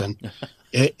 Yeah, listen,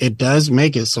 it does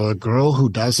make it so a girl who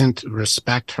doesn't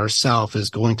respect herself is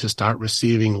going to start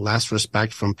receiving less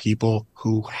respect from people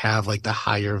who have like the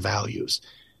higher values.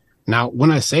 Now, when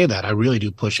I say that, I really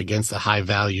do push against the high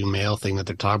value male thing that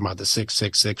they're talking about, the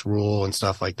 666 rule and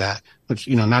stuff like that, which,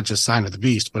 you know, not just sign of the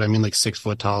beast, but I mean like 6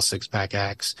 foot tall, 6-pack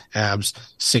abs,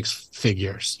 6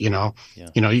 figures, you know. Yeah.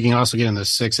 You know, you can also get in the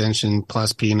 6-inch and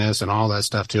plus penis and all that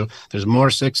stuff too. There's more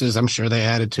sixes. I'm sure they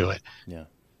added to it. Yeah.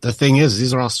 The thing is,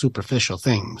 these are all superficial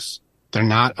things. They're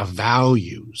not of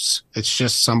values. It's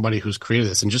just somebody who's created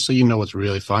this. And just so you know what's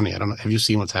really funny, I don't know, have you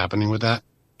seen what's happening with that?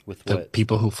 With the what?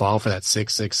 People who fall for that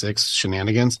 666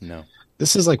 shenanigans? No.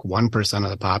 This is like 1% of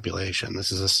the population.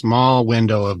 This is a small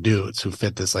window of dudes who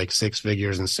fit this like 6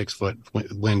 figures and 6 foot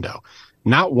window.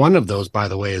 Not one of those, by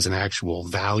the way, is an actual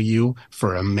value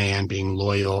for a man being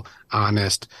loyal,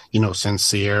 honest, you know,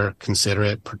 sincere,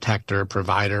 considerate, protector,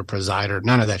 provider, presider,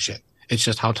 none of that shit. It's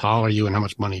just how tall are you and how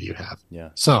much money do you have? Yeah.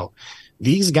 So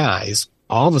these guys,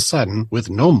 all of a sudden, with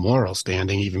no moral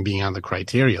standing, even being on the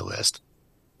criteria list,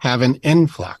 have an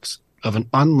influx of an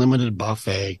unlimited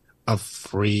buffet of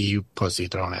free pussy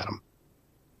thrown at them.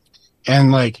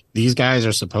 And like, these guys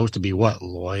are supposed to be what?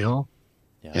 Loyal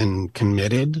and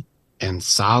committed and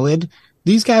solid.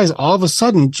 These guys all of a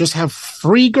sudden just have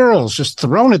free girls just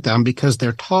thrown at them because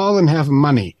they're tall and have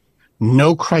money.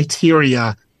 No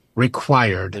criteria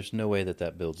required. There's no way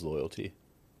that builds loyalty.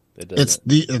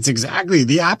 It's exactly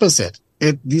the opposite.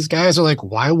 These guys are like,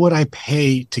 why would I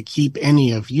pay to keep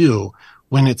any of you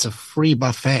when it's a free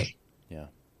buffet? Yeah.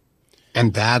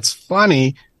 And that's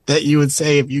funny that you would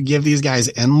say, if you give these guys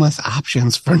endless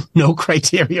options for no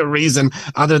criteria reason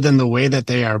other than the way that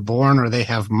they are born or they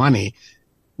have money.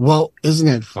 Well, isn't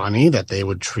it funny that they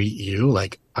would treat you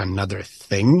like another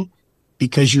thing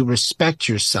because you respect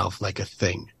yourself like a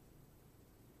thing?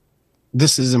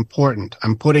 This is important.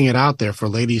 I'm putting it out there for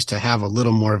ladies to have a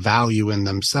little more value in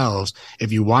themselves.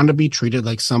 If you want to be treated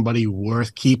like somebody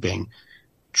worth keeping,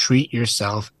 treat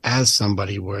yourself as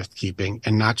somebody worth keeping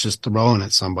and not just thrown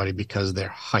at somebody because their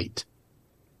height.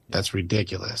 That's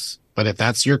ridiculous. But if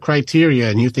that's your criteria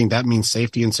and you think that means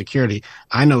safety and security,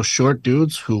 I know short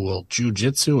dudes who will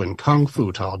jujitsu and kung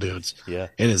fu tall dudes. Yeah.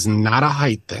 It is not a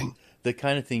height thing. The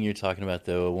kind of thing you're talking about,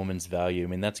 though, a woman's value, I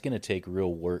mean, that's going to take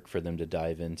real work for them to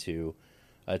dive into.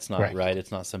 It's not right.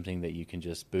 It's not something that you can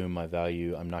just, boom, my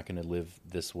value. I'm not going to live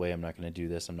this way. I'm not going to do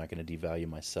this. I'm not going to devalue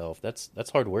myself. That's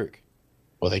hard work.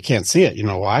 Well, they can't see it. You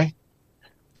know why?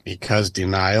 Because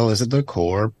denial is at the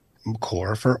core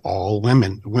for all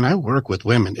women. When I work with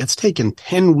women, it's taken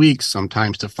 10 weeks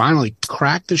sometimes to finally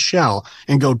crack the shell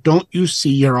and go, don't you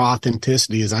see your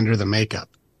authenticity is under the makeup?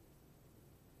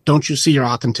 Don't you see your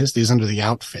authenticity is under the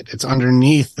outfit? It's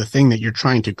underneath the thing that you're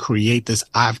trying to create, this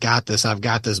I've got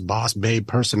this boss babe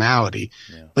personality.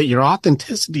 Yeah. But your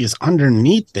authenticity is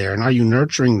underneath there. And are you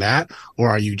nurturing that? Or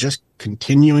are you just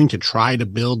continuing to try to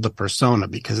build the persona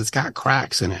because it's got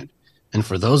cracks in it? And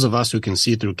for those of us who can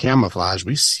see through camouflage,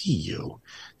 we see you.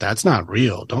 That's not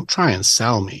real. Don't try and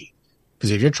sell me.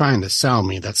 Because if you're trying to sell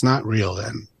me, that's not real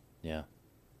then. Yeah.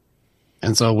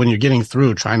 And so when you're getting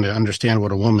through trying to understand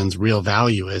what a woman's real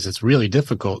value is, it's really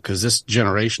difficult because this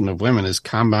generation of women is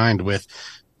combined with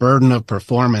burden of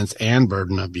performance and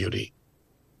burden of beauty.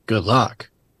 Good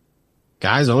luck.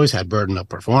 Guys always had burden of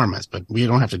performance, but we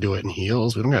don't have to do it in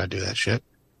heels. We don't got to do that shit.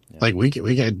 Yeah. Like we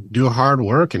could do hard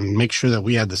work and make sure that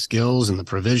we had the skills and the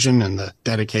provision and the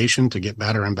dedication to get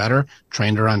better and better,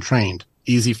 trained or untrained.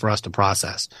 Easy for us to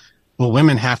process. Well,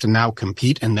 women have to now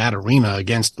compete in that arena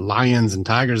against lions and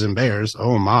tigers and bears.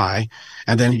 Oh my.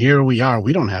 And then here we are.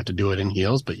 We don't have to do it in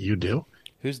heels, but you do.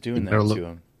 Who's doing that to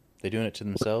them? They doing it to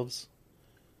themselves?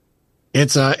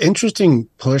 It's an interesting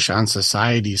push on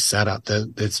society's setup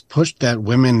that it's pushed that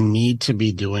women need to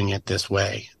be doing it this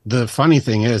way. The funny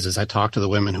thing is I talk to the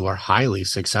women who are highly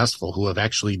successful, who have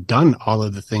actually done all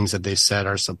of the things that they said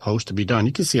are supposed to be done.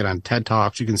 You can see it on TED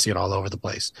Talks. You can see it all over the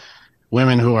place.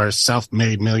 Women who are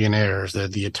self-made millionaires, they're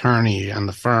the attorney and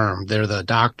the firm, they're the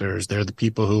doctors, they're the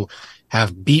people who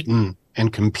have beaten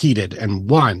and competed and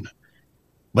won,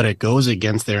 but it goes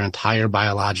against their entire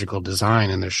biological design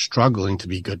and they're struggling to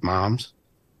be good moms.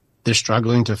 They're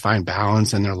struggling to find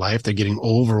balance in their life. They're getting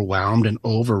overwhelmed and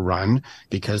overrun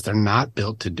because they're not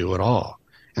built to do it all.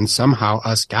 And somehow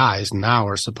us guys now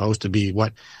are supposed to be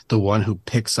the one who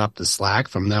picks up the slack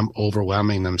from them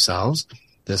overwhelming themselves.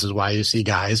 This is why you see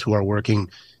guys who are working,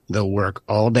 they'll work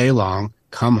all day long,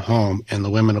 come home, and the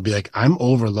women will be like, I'm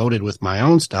overloaded with my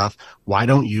own stuff. Why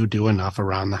don't you do enough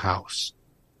around the house?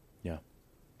 Yeah.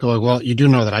 Go, well, you do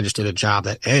know that I just did a job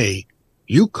that A,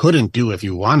 you couldn't do if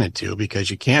you wanted to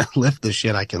because you can't lift the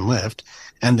shit I can lift.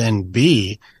 And then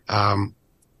B,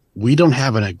 we don't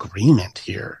have an agreement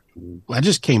here. I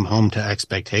just came home to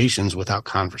expectations without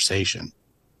conversation.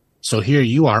 So here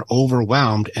you are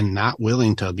overwhelmed and not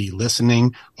willing to be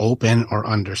listening, open, or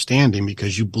understanding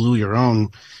because you blew your own,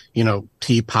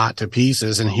 teapot to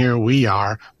pieces. And here we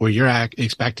are where you're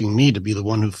expecting me to be the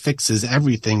one who fixes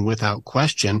everything without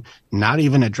question, not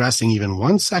even addressing even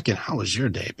 1 second. How was your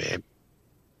day, babe?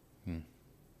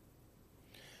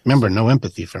 Remember, no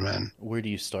empathy for men. Where do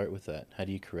you start with that? How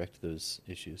do you correct those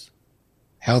issues?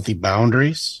 Healthy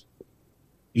boundaries.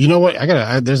 You know what?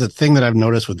 There's a thing that I've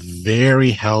noticed with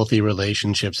very healthy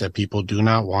relationships that people do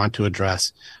not want to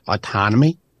address.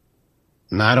 Autonomy.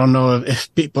 And I don't know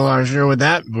if people are sure what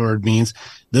that word means.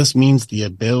 This means the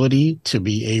ability to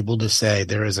be able to say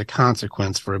there is a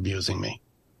consequence for abusing me.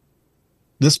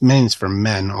 This means for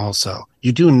men also.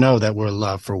 You do know that we're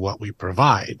loved for what we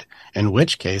provide, in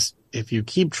which case, if you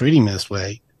keep treating me this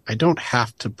way, I don't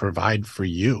have to provide for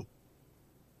you.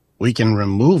 We can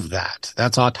remove that.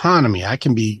 That's autonomy. I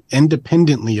can be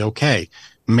independently okay.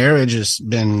 Marriage has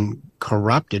been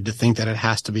corrupted to think that it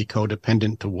has to be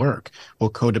codependent to work. Well,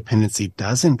 codependency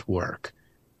doesn't work.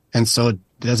 And so it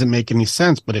doesn't make any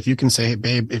sense. But if you can say, hey,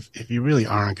 babe, if you really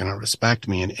aren't going to respect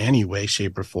me in any way,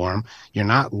 shape, or form, you're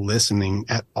not listening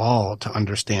at all to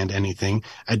understand anything.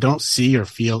 I don't see or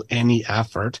feel any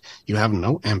effort. You have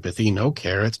no empathy, no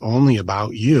care. It's only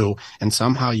about you. And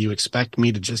somehow you expect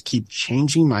me to just keep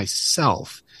changing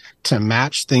myself to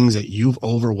match things that you've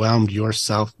overwhelmed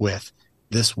yourself with.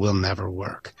 This will never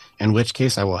work. In which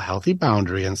case I will healthy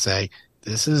boundary and say,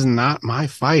 this is not my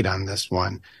fight on this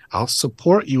one. I'll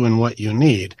support you in what you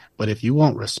need, but if you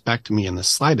won't respect me in the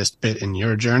slightest bit in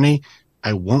your journey,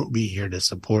 I won't be here to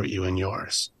support you in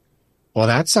yours. Well,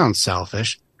 that sounds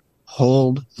selfish.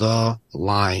 Hold the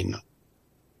line.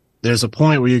 There's a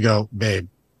point where you go, babe,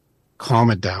 calm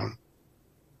it down.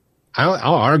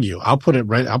 I'll argue. I'll put it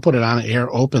on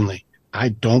air openly. I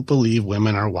don't believe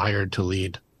women are wired to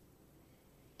lead.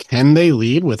 Can they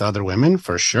lead with other women?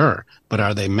 For sure. But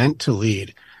are they meant to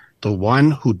lead? The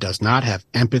one who does not have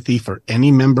empathy for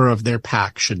any member of their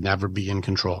pack should never be in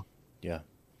control. Yeah.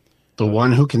 The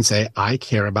one who can say, I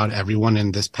care about everyone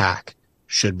in this pack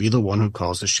should be the one who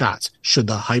calls the shots. Should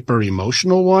the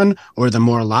hyper-emotional one or the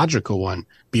more logical one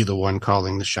be the one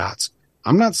calling the shots?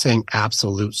 I'm not saying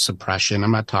absolute suppression.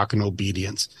 I'm not talking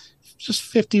obedience. Just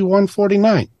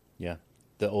 51-49. Yeah.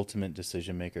 The ultimate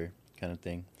decision maker kind of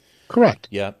thing. Correct.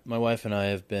 Yeah, my wife and I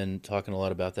have been talking a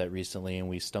lot about that recently, and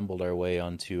we stumbled our way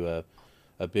onto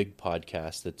a big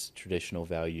podcast that's traditional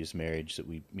values marriage that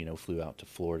we flew out to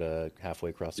Florida halfway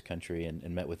across the country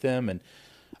and met with them, and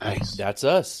Nice. that's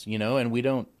us, and we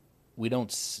don't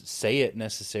say it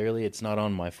necessarily. It's not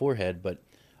on my forehead, but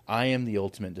I am the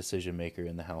ultimate decision maker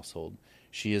in the household.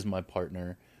 She is my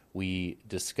partner. We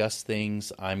discuss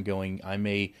things. I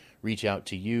may reach out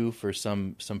to you for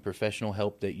some professional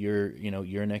help that you're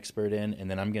an expert in,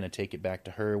 and then I'm going to take it back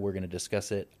to her. We're going to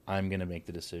discuss it. I'm going to make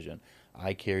the decision.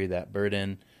 I carry that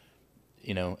burden,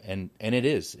 and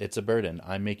it's a burden.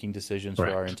 I'm making decisions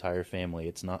Correct. for our entire family.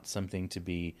 It's not something to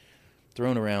be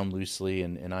thrown around loosely,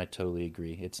 and I totally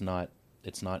agree. It's not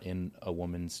in a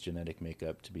woman's genetic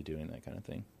makeup to be doing that kind of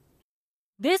thing.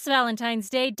 This Valentine's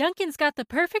Day, Dunkin's got the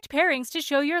perfect pairings to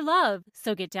show your love.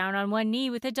 So get down on one knee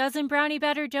with a dozen brownie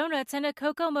batter donuts and a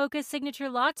cocoa mocha signature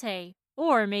latte.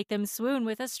 Or make them swoon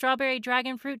with a strawberry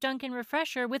dragon fruit Dunkin'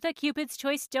 refresher with a Cupid's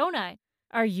Choice donut.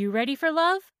 Are you ready for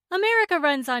love? America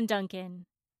runs on Dunkin'.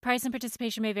 Price and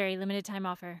participation may vary. Limited time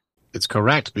offer. It's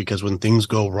correct, because when things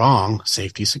go wrong,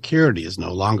 safety security is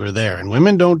no longer there. And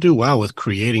women don't do well with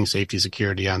creating safety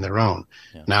security on their own.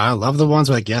 Yeah. Now, I love the ones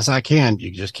like, yes, I can.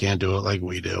 You just can't do it like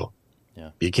we do.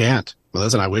 Yeah. You can't. Well,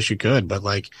 listen, I wish you could, but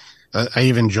I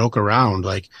even joke around,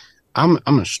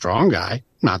 I'm a strong guy,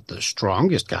 not the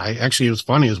strongest guy. Actually, it was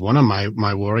funny, is one of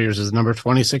my warriors is number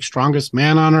 26 strongest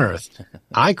man on earth.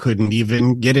 I couldn't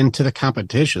even get into the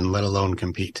competition, let alone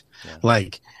compete. Yeah.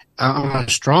 I'm a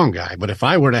strong guy, but if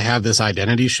I were to have this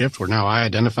identity shift where now I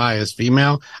identify as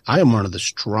female, I am one of the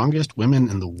strongest women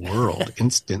in the world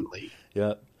instantly.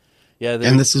 Yeah. Yeah.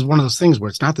 And this is one of those things where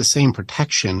it's not the same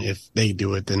protection if they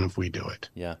do it than if we do it.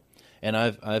 Yeah. And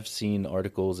I've seen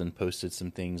articles and posted some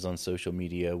things on social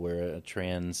media where a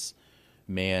trans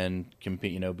man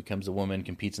becomes a woman,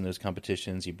 competes in those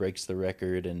competitions, he breaks the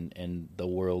record, and the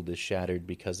world is shattered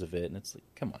because of it. And it's like,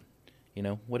 come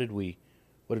on, what did we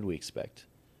expect?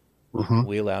 Mm-hmm.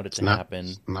 We allowed it to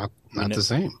happen. Not the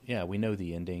same. Yeah, we know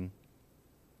the ending.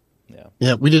 Yeah.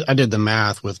 Yeah, I did the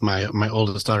math with my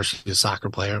oldest daughter. She's a soccer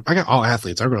player. I got all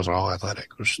athletes. Our girls are all athletic.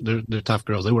 They're tough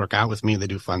girls. They work out with me. They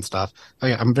do fun stuff.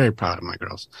 I'm very proud of my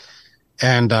girls.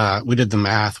 And we did the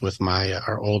math with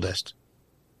our oldest.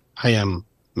 I am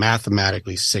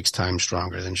mathematically 6 times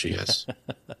stronger than she is.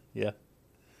 Yeah.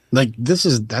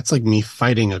 That's like me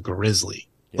fighting a grizzly.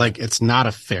 Yeah. It's not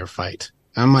a fair fight.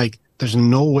 I'm like, there's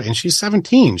no way. And she's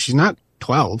 17. She's not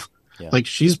 12. Yeah.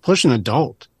 She's pushing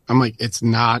adult. I'm like,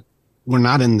 we're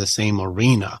not in the same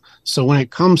arena. So when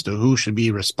it comes to who should be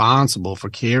responsible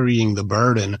for carrying the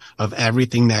burden of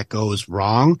everything that goes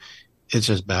wrong, it's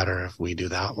just better if we do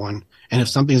that one. And if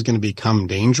something's going to become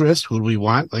dangerous, who do we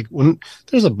want? When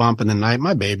there's a bump in the night,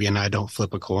 my baby and I don't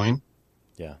flip a coin.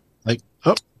 Yeah.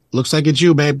 Oh, looks like it's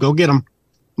you, babe. Go get him.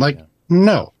 Yeah.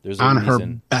 No, on her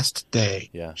best day,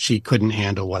 she couldn't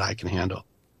handle what I can handle.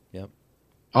 Yep.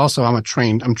 Also, I'm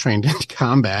trained in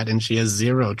combat, and she has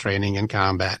 0 training in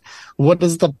combat. What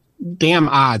is the damn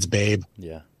odds, babe?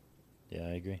 Yeah. Yeah,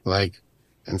 I agree.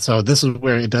 And so this is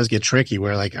where it does get tricky,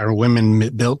 where are women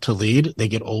built to lead? They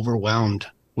get overwhelmed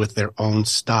with their own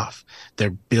stuff. They're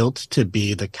built to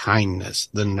be the kindness,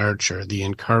 the nurture, the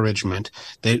encouragement.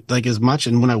 They like as much.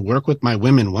 And when I work with my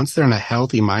women, once they're in a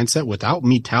healthy mindset, without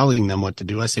me telling them what to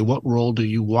do, I say, what role do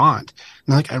you want?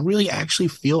 And they're like, I really actually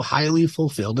feel highly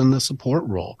fulfilled in the support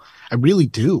role. I really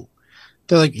do.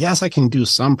 They're like, yes, I can do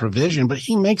some provision, but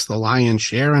he makes the lion's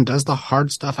share and does the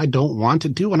hard stuff I don't want to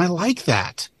do. And I like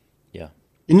that. Yeah.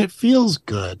 And it feels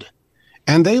good.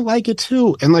 And they like it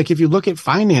too. And like, if you look at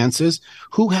finances,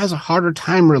 who has a harder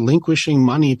time relinquishing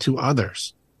money to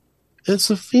others? It's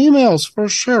the females for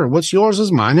sure. What's yours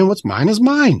is mine and what's mine is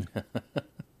mine.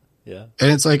 Yeah.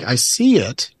 And it's like, I see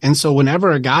it. And so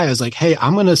whenever a guy is like, hey,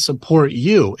 I'm going to support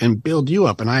you and build you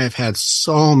up. And I have had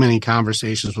so many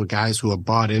conversations with guys who have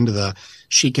bought into the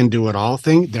she can do it all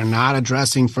thing. They're not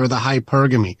addressing for the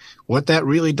hypergamy. What that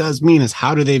really does mean is,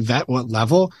 how do they vet what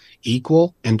level?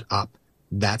 Equal and up.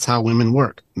 That's how women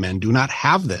work. Men do not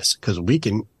have this because we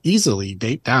can easily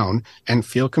date down and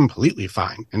feel completely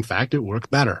fine. In fact, it worked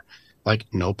better. Like,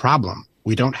 no problem.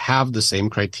 We don't have the same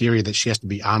criteria that she has to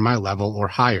be on my level or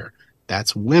higher.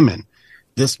 That's women.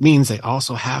 This means they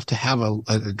also have to have a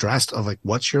addressed of like,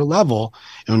 what's your level?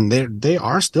 And they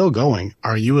are still going.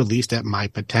 Are you at least at my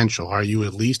potential? Are you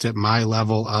at least at my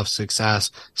level of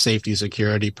success, safety,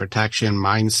 security, protection,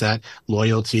 mindset,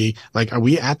 loyalty? Like, are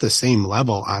we at the same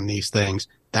level on these things?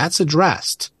 That's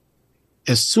addressed.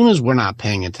 As soon as we're not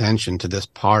paying attention to this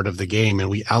part of the game and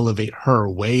we elevate her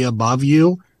way above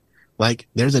you, like,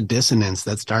 there's a dissonance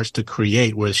that starts to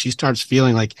create where she starts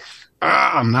feeling like,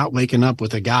 I'm not waking up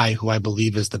with a guy who I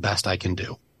believe is the best I can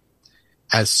do.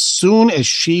 As soon as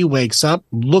she wakes up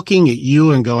looking at you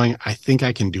and going, I think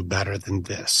I can do better than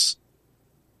this,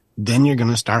 then you're going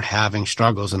to start having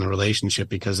struggles in the relationship,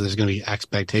 because there's going to be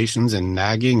expectations and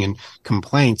nagging and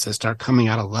complaints that start coming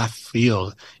out of left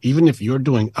field. Even if you're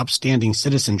doing upstanding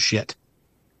citizen shit,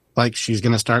 like, she's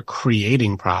going to start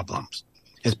creating problems.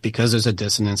 It's because there's a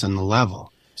dissonance in the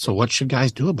level. So what should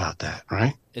guys do about that,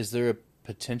 right? Is there a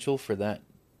potential for that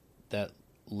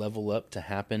level up to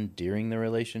happen during the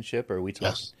relationship? Or are we talking?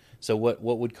 Yes. So what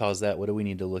would cause that? What do we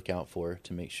need to look out for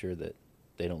to make sure that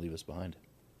they don't leave us behind?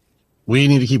 We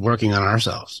need to keep working on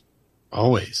ourselves.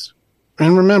 Always.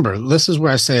 And remember, this is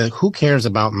where I say, like, who cares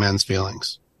about men's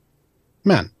feelings?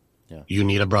 Men. Yeah. You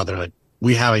need a brotherhood.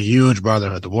 We have a huge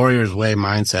brotherhood. The Warriors Way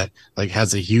mindset, like,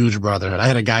 has a huge brotherhood. I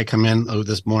had a guy come in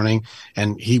this morning,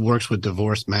 and he works with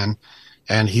divorced men,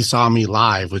 and he saw me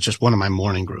live with just one of my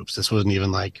morning groups. This wasn't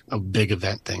even like a big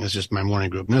event thing. It's just my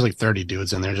morning group. And there's like 30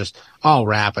 dudes in there just all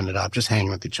wrapping it up, just hanging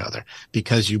with each other,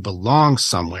 because you belong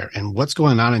somewhere, and what's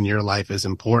going on in your life is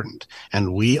important.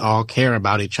 And we all care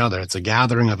about each other. It's a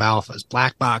gathering of alphas.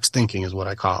 Black box thinking is what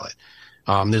I call it.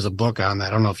 There's a book on that.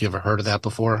 I don't know if you ever heard of that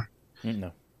before.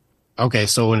 No. Okay,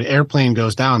 so when an airplane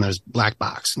goes down, there's black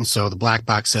box. And so the black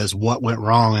box says what went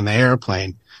wrong in the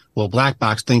airplane. Well, black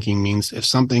box thinking means if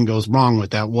something goes wrong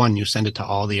with that one, you send it to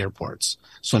all the airports.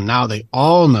 So now they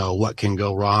all know what can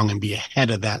go wrong and be ahead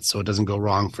of that so it doesn't go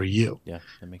wrong for you. Yeah,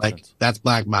 that makes sense. That's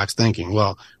black box thinking.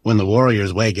 Well, when the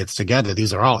Warriors Way gets together,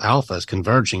 these are all alphas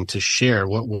converging to share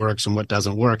what works and what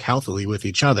doesn't work healthily with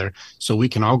each other, so we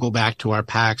can all go back to our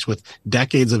packs with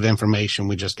decades of information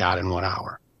we just got in 1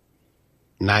 hour.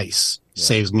 Nice. Yeah.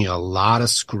 Saves me a lot of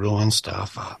screwing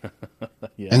stuff up.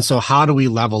 Yeah. And so how do we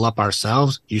level up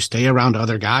ourselves? You stay around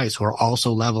other guys who are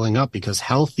also leveling up, because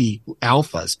healthy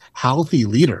alphas, healthy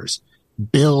leaders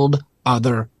build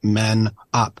other men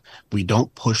up. We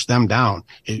don't push them down.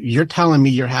 If you're telling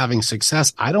me you're having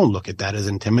success, I don't look at that as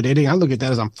intimidating. I look at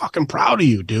that as, I'm fucking proud of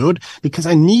you, dude, because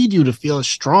I need you to feel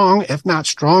strong, if not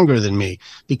stronger than me.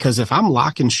 Because if I'm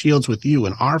locking shields with you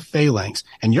in our phalanx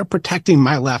and you're protecting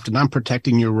my left and I'm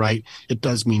protecting your right, it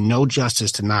does me no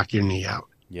justice to knock your knee out.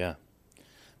 Yeah.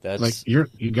 That's like, you're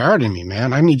guarding me,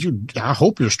 man. I need you. I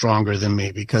hope you're stronger than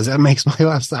me, because that makes my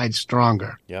left side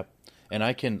stronger. Yep. And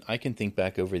I can think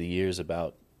back over the years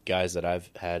about guys that I've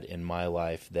had in my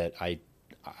life that I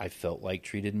felt like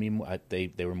treated me.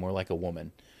 They were more like a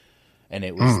woman, and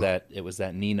it was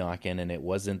that knee knocking, and it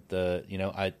wasn't the,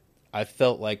 I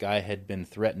felt like I had been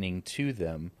threatening to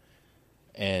them,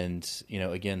 and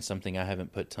again, something I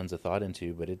haven't put tons of thought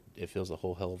into, but it feels a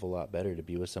whole hell of a lot better to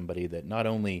be with somebody that not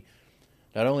only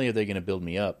are they going to build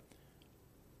me up,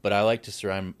 but I like to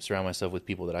surround myself with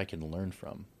people that I can learn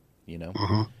from.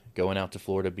 Going out to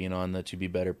Florida, being on the To Be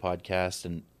Better podcast,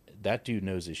 and that dude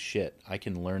knows his shit. I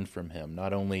can learn from him,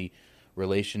 not only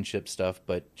relationship stuff,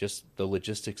 but just the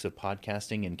logistics of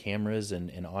podcasting and cameras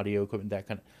and audio equipment, that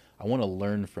kind of. I want to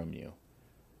learn from you,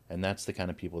 and that's the kind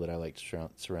of people that I like to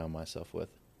surround myself with.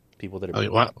 people that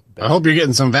are Well, I hope you're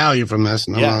getting some value from this.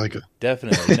 And yeah, I'm like,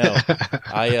 definitely.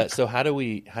 No, so how do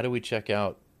we check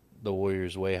out the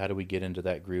Warriors Way? How do we get into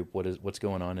that group? What's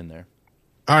going on in there?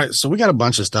 all right, so we got a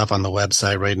bunch of stuff on the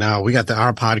website right now. We got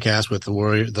our podcast with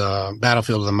the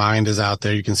Battlefield of the Mind is out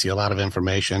there. You can see a lot of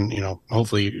information. You know,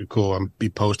 hopefully you're cool. I'll be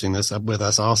posting this up with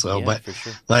us also. Yeah, but for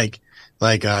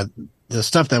sure. The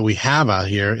stuff that we have out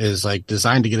here is like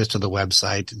designed to get us to the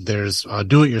website. There's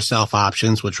do-it-yourself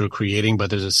options, which we're creating, but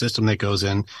there's a system that goes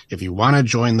in. If you want to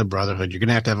join the Brotherhood, you're going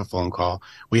to have a phone call.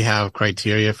 We have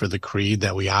criteria for the creed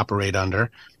that we operate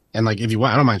under. And like, if you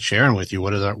want, I don't mind sharing with you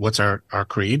what's our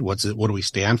creed? What do we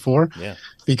stand for? Yeah.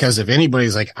 Because if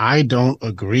anybody's like, I don't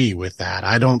agree with that.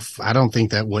 I don't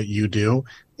think that what you do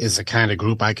is the kind of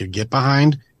group I could get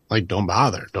behind. Like, don't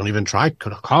bother. Don't even try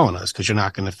calling us because you're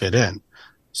not going to fit in.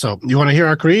 So you want to hear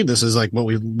our creed? This is like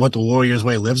what the Warriors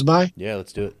Way lives by. Yeah,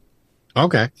 let's do it.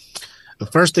 Okay. The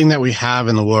first thing that we have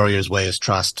in the Warriors Way is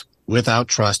trust. Without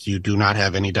trust, you do not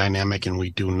have any dynamic, and we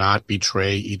do not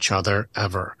betray each other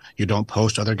ever. You don't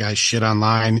post other guys' shit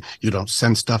online. You don't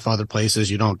send stuff other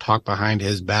places. You don't talk behind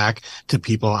his back to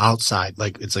people outside.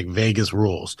 Like, it's like Vegas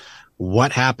rules.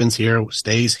 What happens here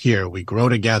stays here. We grow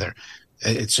together.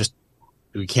 It's just,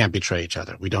 we can't betray each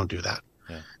other. We don't do that.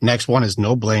 Yeah. Next one is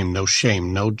no blame, no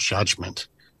shame, no judgment.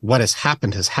 What has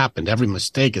happened has happened. Every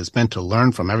mistake is meant to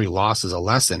learn from. Every loss is a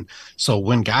lesson. So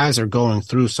when guys are going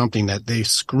through something that they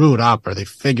screwed up or they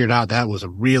figured out that was a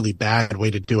really bad way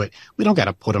to do it, we don't got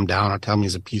to put him down or tell him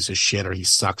he's a piece of shit or he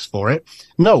sucks for it.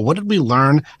 No, what did we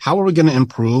learn? How are we going to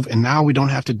improve? And now we don't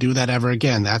have to do that ever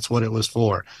again. That's what it was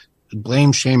for.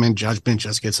 Blame, shame, and judgment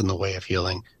just gets in the way of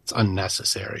healing. It's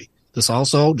unnecessary. This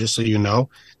also, just so you know,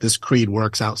 this creed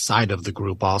works outside of the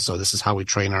group also. This is how we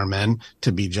train our men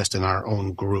to be just in our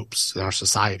own groups, in our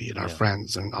society, and our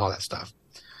friends, and all that stuff.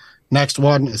 Next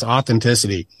one is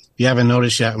authenticity. If you haven't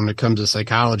noticed yet, when it comes to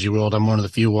psychology world, I'm one of the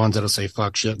few ones that'll say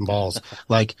fuck, shit, and balls.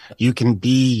 Like, you can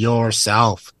be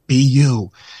yourself. Be you.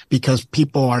 Because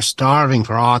people are starving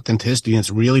for authenticity, and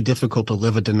it's really difficult to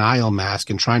live a denial mask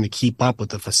and trying to keep up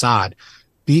with the facade.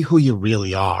 Be who you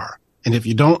really are. And if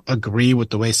you don't agree with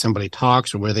the way somebody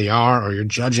talks or where they are, or you're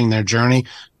judging their journey,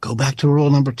 go back to rule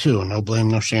number 2. No blame,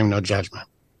 no shame, no judgment.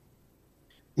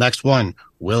 Next one,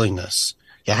 willingness.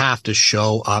 You have to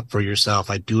show up for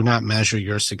yourself. I do not measure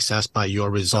your success by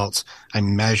your results. I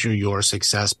measure your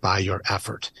success by your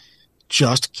effort.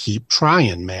 Just keep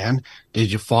trying, man.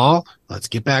 Did you fall? Let's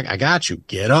get back. I got you.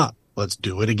 Get up. Let's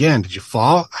do it again. Did you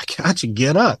fall? I got you.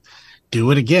 Get up. Do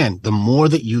it again. The more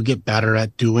that you get better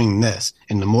at doing this,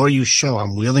 and the more you show,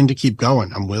 I'm willing to keep going,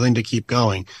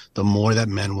 the more that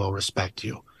men will respect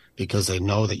you because they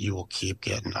know that you will keep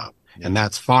getting up. Yeah. And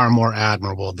that's far more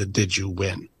admirable than did you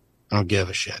win? I don't give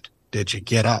a shit. Did you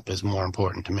get up is more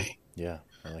important to me. Yeah,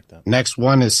 I like that. Next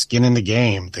one is skin in the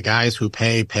game. The guys who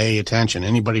pay attention.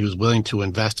 Anybody who's willing to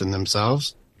invest in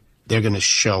themselves, they're going to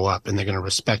show up and they're going to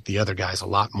respect the other guys a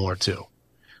lot more too.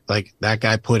 Like, that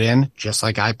guy put in just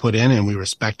like I put in, and we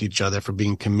respect each other for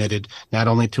being committed not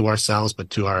only to ourselves but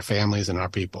to our families and our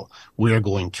people. We are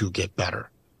going to get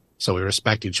better. So we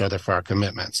respect each other for our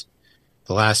commitments.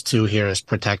 The last 2 here is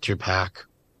protect your pack.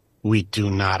 We do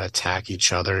not attack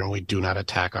each other, and we do not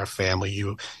attack our family.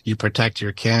 You protect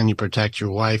your kin, you protect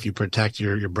your wife, you protect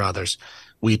your brothers.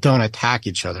 We don't attack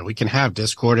each other. We can have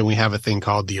discord, and we have a thing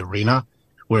called the arena,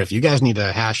 where if you guys need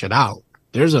to hash it out,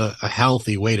 there's a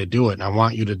healthy way to do it. And I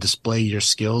want you to display your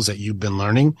skills that you've been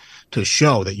learning to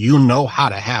show that you know how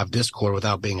to have discord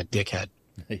without being a dickhead.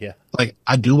 Yeah. Like,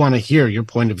 I do want to hear your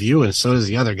point of view, and so does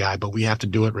the other guy, but we have to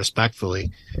do it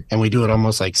respectfully. And we do it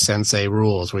almost like sensei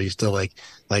rules, where you still like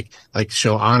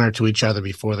show honor to each other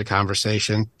before the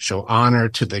conversation, show honor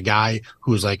to the guy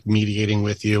who's like mediating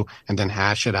with you, and then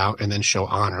hash it out, and then show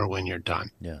honor when you're done.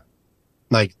 Yeah.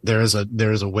 Like, there is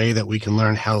a way that we can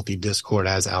learn healthy discord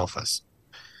as alphas.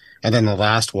 And then the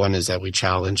last one is that we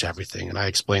challenge everything. And I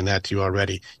explained that to you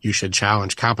already. You should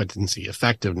challenge competency,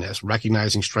 effectiveness,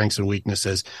 recognizing strengths and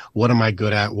weaknesses. What am I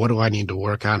good at? What do I need to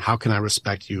work on? How can I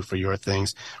respect you for your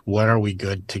things? What are we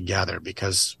good together?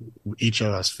 Because each of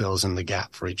us fills in the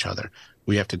gap for each other.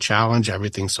 We have to challenge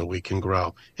everything so we can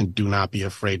grow. And do not be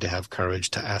afraid to have courage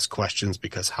to ask questions,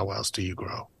 because how else do you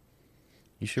grow?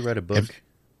 You should write a book.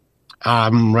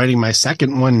 I'm writing my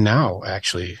second one now,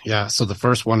 actually. Yeah. So the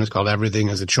first one is called Everything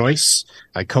is a Choice.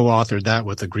 I co-authored that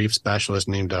with a grief specialist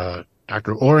named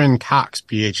Dr. Orrin Cox,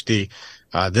 PhD.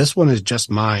 This one is just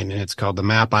mine, and it's called The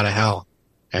Map Out of Hell.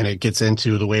 And it gets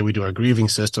into the way we do our grieving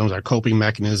systems, our coping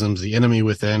mechanisms, the enemy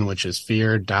within, which is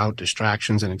fear, doubt,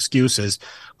 distractions, and excuses,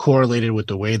 correlated with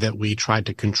the way that we try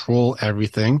to control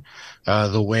everything,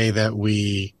 the way that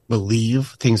we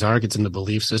believe things are, gets into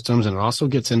belief systems, and it also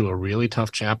gets into a really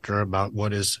tough chapter about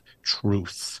what is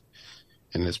truth.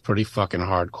 And it's pretty fucking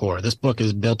hardcore. This book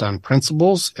is built on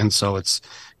principles, and so it's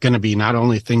going to be not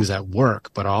only things that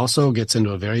work, but also gets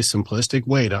into a very simplistic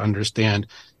way to understand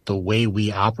the way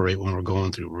we operate when we're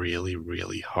going through really,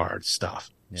 really hard stuff.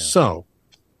 Yeah. So,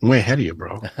 I'm way ahead of you,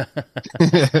 bro.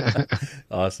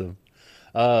 Awesome.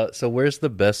 So where's the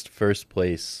best first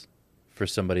place for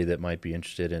somebody that might be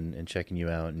interested in checking you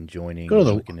out and joining? Go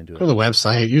to the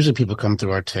website. Usually people come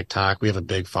through our TikTok. We have a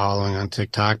big following on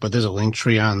TikTok, but there's a link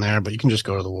tree on there, but you can just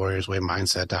go to the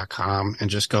warriorswaymindset.com and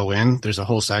just go in. There's a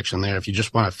whole section there. If you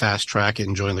just want to fast track it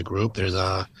and join the group, there's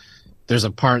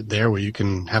a part there where you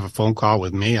can have a phone call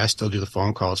with me. I still do the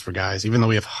phone calls for guys. Even though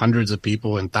we have hundreds of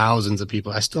people and thousands of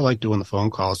people, I still like doing the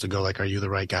phone calls to go like, are you the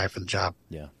right guy for the job?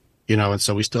 Yeah. You know, and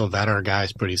so we still vet our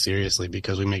guys pretty seriously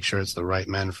because we make sure it's the right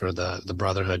men for the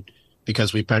brotherhood,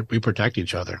 because we protect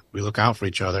each other. We look out for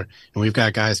each other. And we've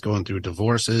got guys going through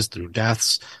divorces, through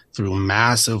deaths, through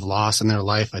massive loss in their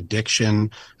life,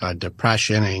 addiction,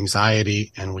 depression,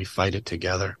 anxiety, and we fight it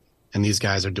together. And these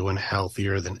guys are doing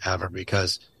healthier than ever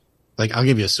because, like, I'll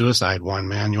give you a suicide one,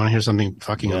 man. You want to hear something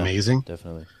fucking amazing?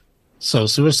 Definitely. So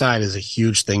suicide is a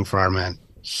huge thing for our men.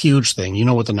 Huge thing. You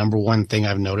know what the number one thing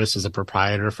I've noticed as a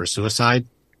proprietor for suicide?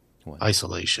 What?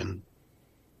 Isolation.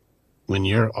 When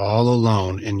you're all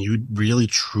alone and you really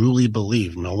truly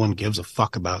believe no one gives a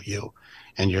fuck about you,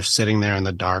 and you're sitting there in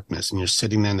the darkness and you're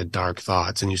sitting there in the dark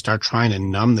thoughts, and you start trying to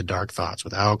numb the dark thoughts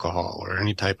with alcohol or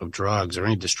any type of drugs or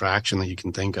any distraction that you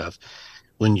can think of.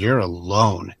 When you're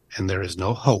alone and there is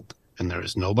no hope and there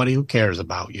is nobody who cares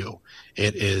about you,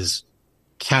 it is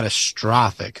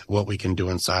catastrophic what we can do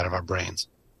inside of our brains.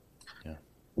 Yeah.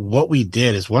 What we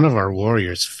did is, one of our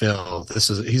warriors, Phil,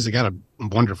 he's got a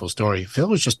wonderful story. Phil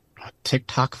was just a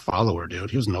TikTok follower, dude.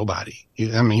 He was nobody. He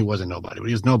wasn't nobody, but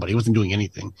he was nobody. He wasn't doing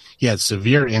anything. He had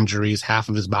severe injuries. Half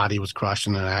of his body was crushed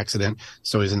in an accident.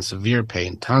 So he's in severe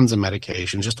pain, tons of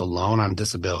medication, just alone on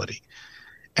disability.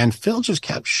 And Phil just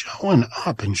kept showing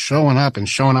up and showing up and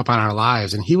showing up on our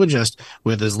lives. And he would just,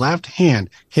 with his left hand,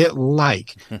 hit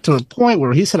like to a point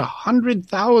where he's hit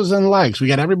 100,000 likes. We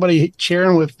got everybody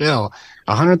cheering with Phil.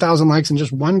 100,000 likes in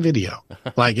just one video.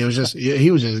 Like, it was just,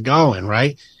 he was just going,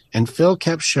 right? And Phil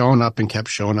kept showing up and kept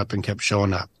showing up and kept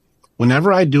showing up.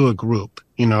 Whenever I do a group,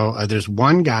 there's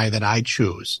one guy that I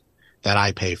choose that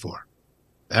I pay for.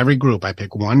 Every group, I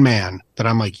pick one man that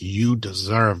I'm like, you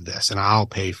deserve this, and I'll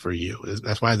pay for you.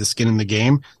 That's why the skin in the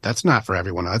game, that's not for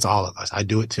everyone. That's all of us. I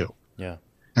do it too. Yeah.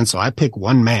 And so I pick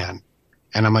one man,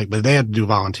 and I'm like, but they have to do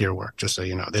volunteer work, just so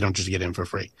you know. They don't just get in for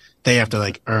free. They have to,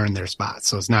 like, earn their spots.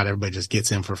 So it's not everybody just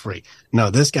gets in for free. No,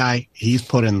 this guy, he's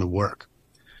put in the work.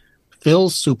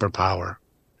 Phil's superpower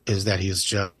is that he's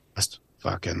just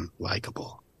fucking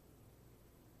likable.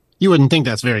 You wouldn't think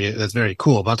that's very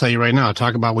cool, but I'll tell you right now,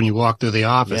 talk about when you walk through the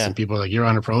office and people are like, you're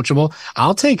unapproachable.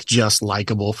 I'll take just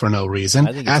likable for no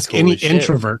reason. Ask cool any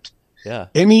introvert. Yeah.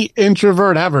 Any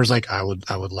introvert ever is like, I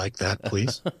would like that,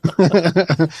 please.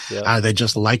 They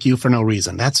just like you for no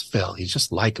reason. That's Phil. He's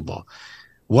just likable.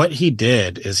 What he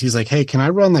did is he's like, hey, can I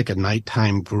run like a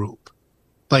nighttime group?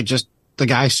 Like, just the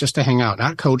guys just to hang out,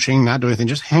 not coaching, not doing anything,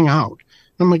 just hang out.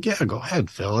 I'm like, yeah, go ahead,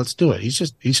 Phil. Let's do it. He's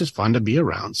just fun to be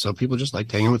around. So people just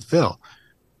like hanging with Phil.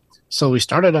 So we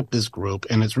started up this group,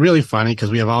 and it's really funny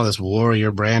because we have all this warrior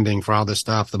branding for all this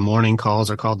stuff. The morning calls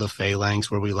are called the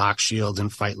phalanx, where we lock shields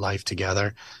and fight life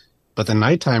together. But the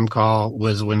nighttime call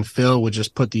was when Phil would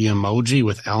just put the emoji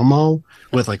with Elmo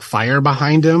with like fire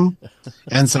behind him.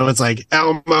 And so it's like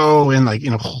Elmo and like,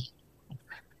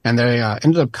 and they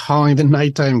ended up calling the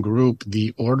nighttime group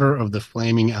the Order of the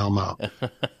Flaming Elmo.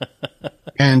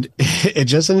 And it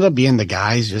just ended up being the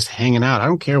guys just hanging out. I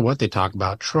don't care what they talk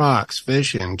about, trucks,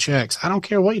 fishing, chicks. I don't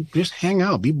care what, just hang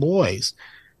out, be boys.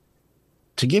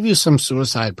 To give you some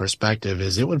suicide perspective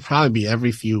is, it would probably be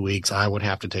every few weeks I would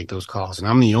have to take those calls. And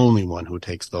I'm the only one who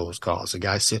takes those calls. The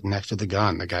guy sitting next to the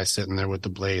gun, the guy sitting there with the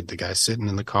blade, the guy sitting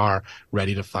in the car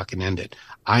ready to fucking end it.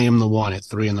 I am the one at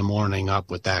 3 a.m. up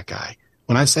with that guy.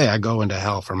 When I say I go into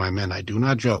hell for my men, I do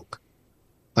not joke.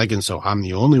 And so I'm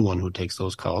the only one who takes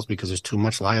those calls because there's too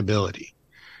much liability.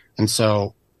 And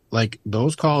so,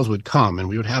 those calls would come, and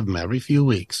we would have them every few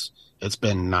weeks. It's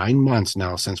been 9 months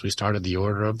now since we started the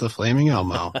Order of the Flaming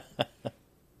Elmo.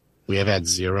 We have had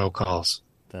 0 calls.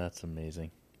 That's amazing.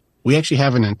 We actually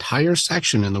have an entire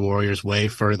section in the Warriors Way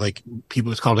for,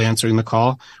 people, it's called answering the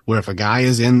call, where if a guy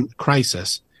is in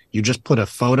crisis, You just put a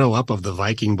photo up of the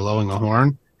Viking blowing a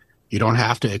horn. You don't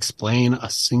have to explain a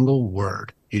single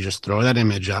word. You just throw that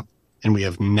image up, and we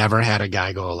have never had a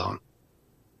guy go alone.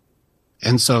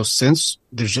 And so since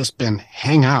there's just been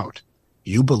hang out,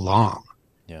 you belong.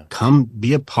 Yeah. Come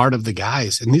be a part of the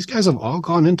guys. And these guys have all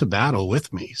gone into battle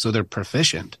with me, so they're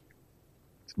proficient.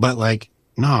 But like,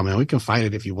 no, man, we can fight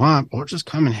it if you want, or just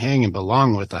come and hang and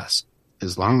belong with us.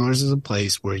 As long as there's a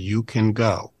place where you can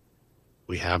go.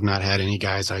 We have not had any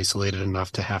guys isolated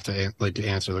enough to have to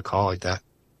answer the call like that.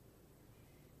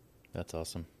 That's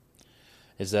awesome.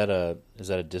 Is that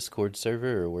a Discord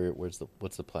server, or what's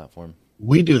the platform?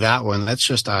 We do that one. That's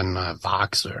just on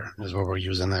Voxer is where we're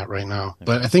using that right now. Okay.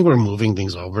 But I think we're moving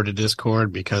things over to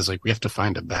Discord because like we have to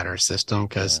find a better system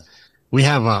because we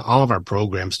have all of our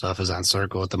program stuff is on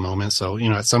Circle at the moment. So,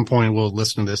 at some point we'll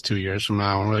listen to this 2 years from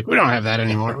now and we're like, we don't have that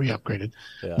anymore. We upgraded.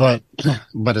 Yeah.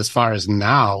 But as far as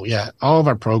now, all of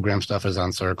our program stuff is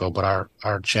on Circle, but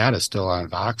our chat is still on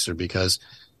Voxer because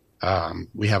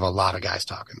we have a lot of guys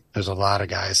talking. There's a lot of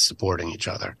guys supporting each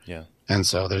other. Yeah. And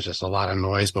so there's just a lot of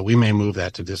noise, but we may move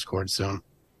that to Discord soon.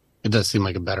 It does seem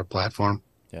like a better platform.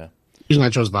 Yeah. The reason I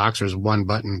chose Voxer is one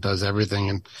button does everything,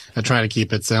 and I try to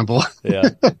keep it simple.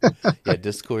 Yeah.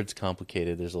 Discord's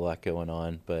complicated. There's a lot going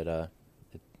on, but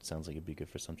it sounds like it'd be good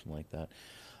for something like that.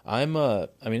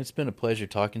 It's been a pleasure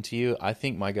talking to you. I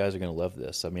think my guys are going to love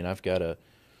this. I mean, I've got a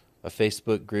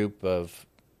Facebook group of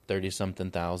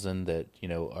 30-something thousand that,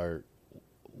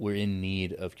 we're in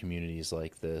need of communities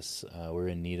like this. We're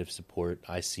in need of support.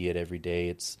 I see it every day.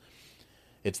 It's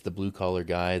the blue collar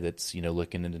guy that's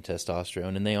looking into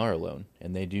testosterone, and they are alone,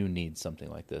 and they do need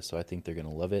something like this. So I think they're going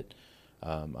to love it.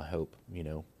 I hope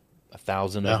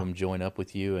 1,000 of them join up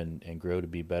with you and grow to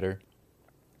be better.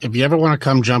 If you ever want to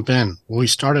come jump in, we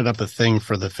started up a thing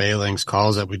for the Failings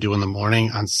calls that we do in the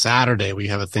morning. On Saturday, we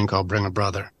have a thing called Bring a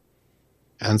Brother.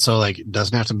 And so, it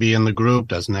doesn't have to be in the group,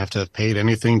 doesn't have to have paid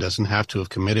anything, doesn't have to have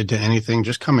committed to anything.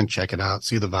 Just come and check it out,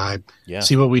 see the vibe,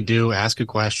 see what we do, ask a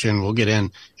question, we'll get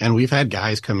in. And we've had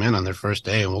guys come in on their first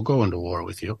day, and we'll go into war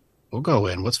with you. We'll go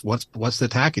in. What's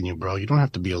attacking you, bro? You don't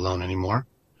have to be alone anymore.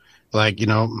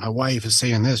 My wife is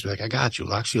saying this. We're like, I got you.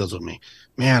 Lock shields with me.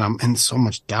 Man, I'm in so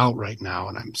much doubt right now,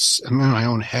 and I'm in my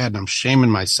own head, and I'm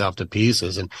shaming myself to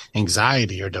pieces, and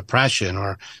anxiety or depression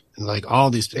or all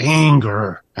these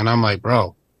anger. And I'm like,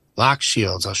 bro, lock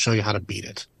shields. I'll show you how to beat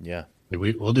it. Yeah.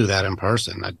 We'll do that in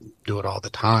person. I do it all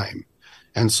the time.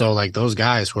 And so those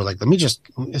guys who are like,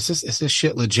 is this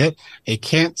shit legit? It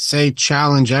can't say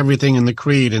challenge everything in the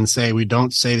creed and say, we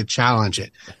don't say to challenge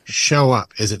it. Show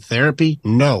up. Is it therapy?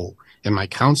 No. Am I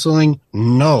counseling?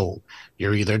 No.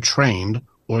 You're either trained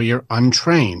or you're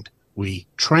untrained. We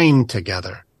train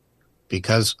together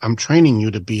because I'm training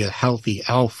you to be a healthy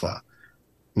alpha,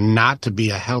 not to be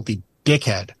a healthy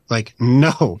dickhead.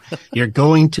 No, you're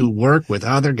going to work with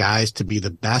other guys to be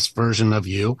the best version of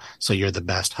you. So you're the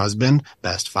best husband,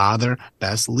 best father,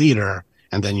 best leader,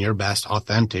 and then your best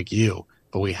authentic you.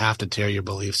 But we have to tear your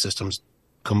belief systems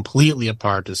completely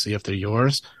apart to see if they're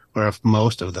yours or if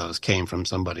most of those came from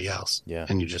somebody else. Yeah.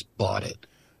 And you just bought it.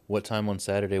 What time on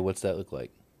Saturday? What's that look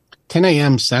like? 10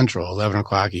 a.m. Central, 11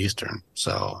 o'clock Eastern.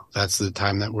 So that's the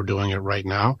time that we're doing it right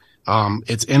now.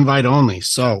 It's invite only.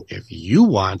 So if you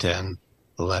want in,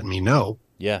 let me know.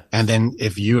 Yeah. And then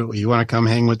if you want to come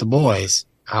hang with the boys,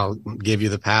 I'll give you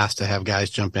the pass to have guys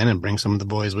jump in and bring some of the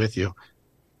boys with you.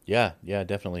 Yeah,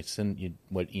 definitely. Send you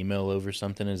email over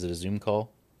something. Is it a Zoom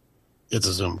call? It's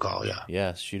a Zoom call, yeah.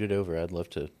 Yeah, shoot it over. I'd love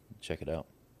to check it out.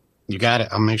 You got it.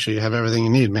 I'll make sure you have everything you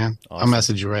need, man. Awesome. I'll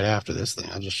message you right after this thing.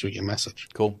 I'll just shoot you a message.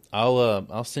 Cool.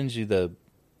 I'll send you the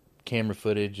camera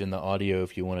footage and the audio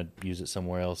if you want to use it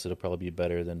somewhere else. It'll probably be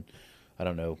better than, I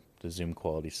don't know, the Zoom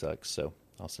quality sucks, so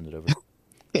I'll send it over.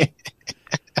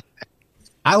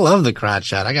 I love the crotch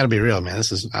shot. I got to be real, man.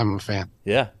 I'm a fan.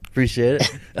 Yeah, appreciate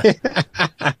it.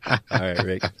 All right,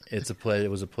 Rick. It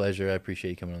was a pleasure. I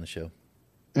appreciate you coming on the show.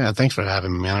 Yeah, thanks for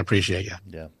having me, man. I appreciate you.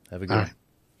 Yeah, have a good one.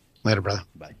 Later, brother.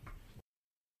 Bye.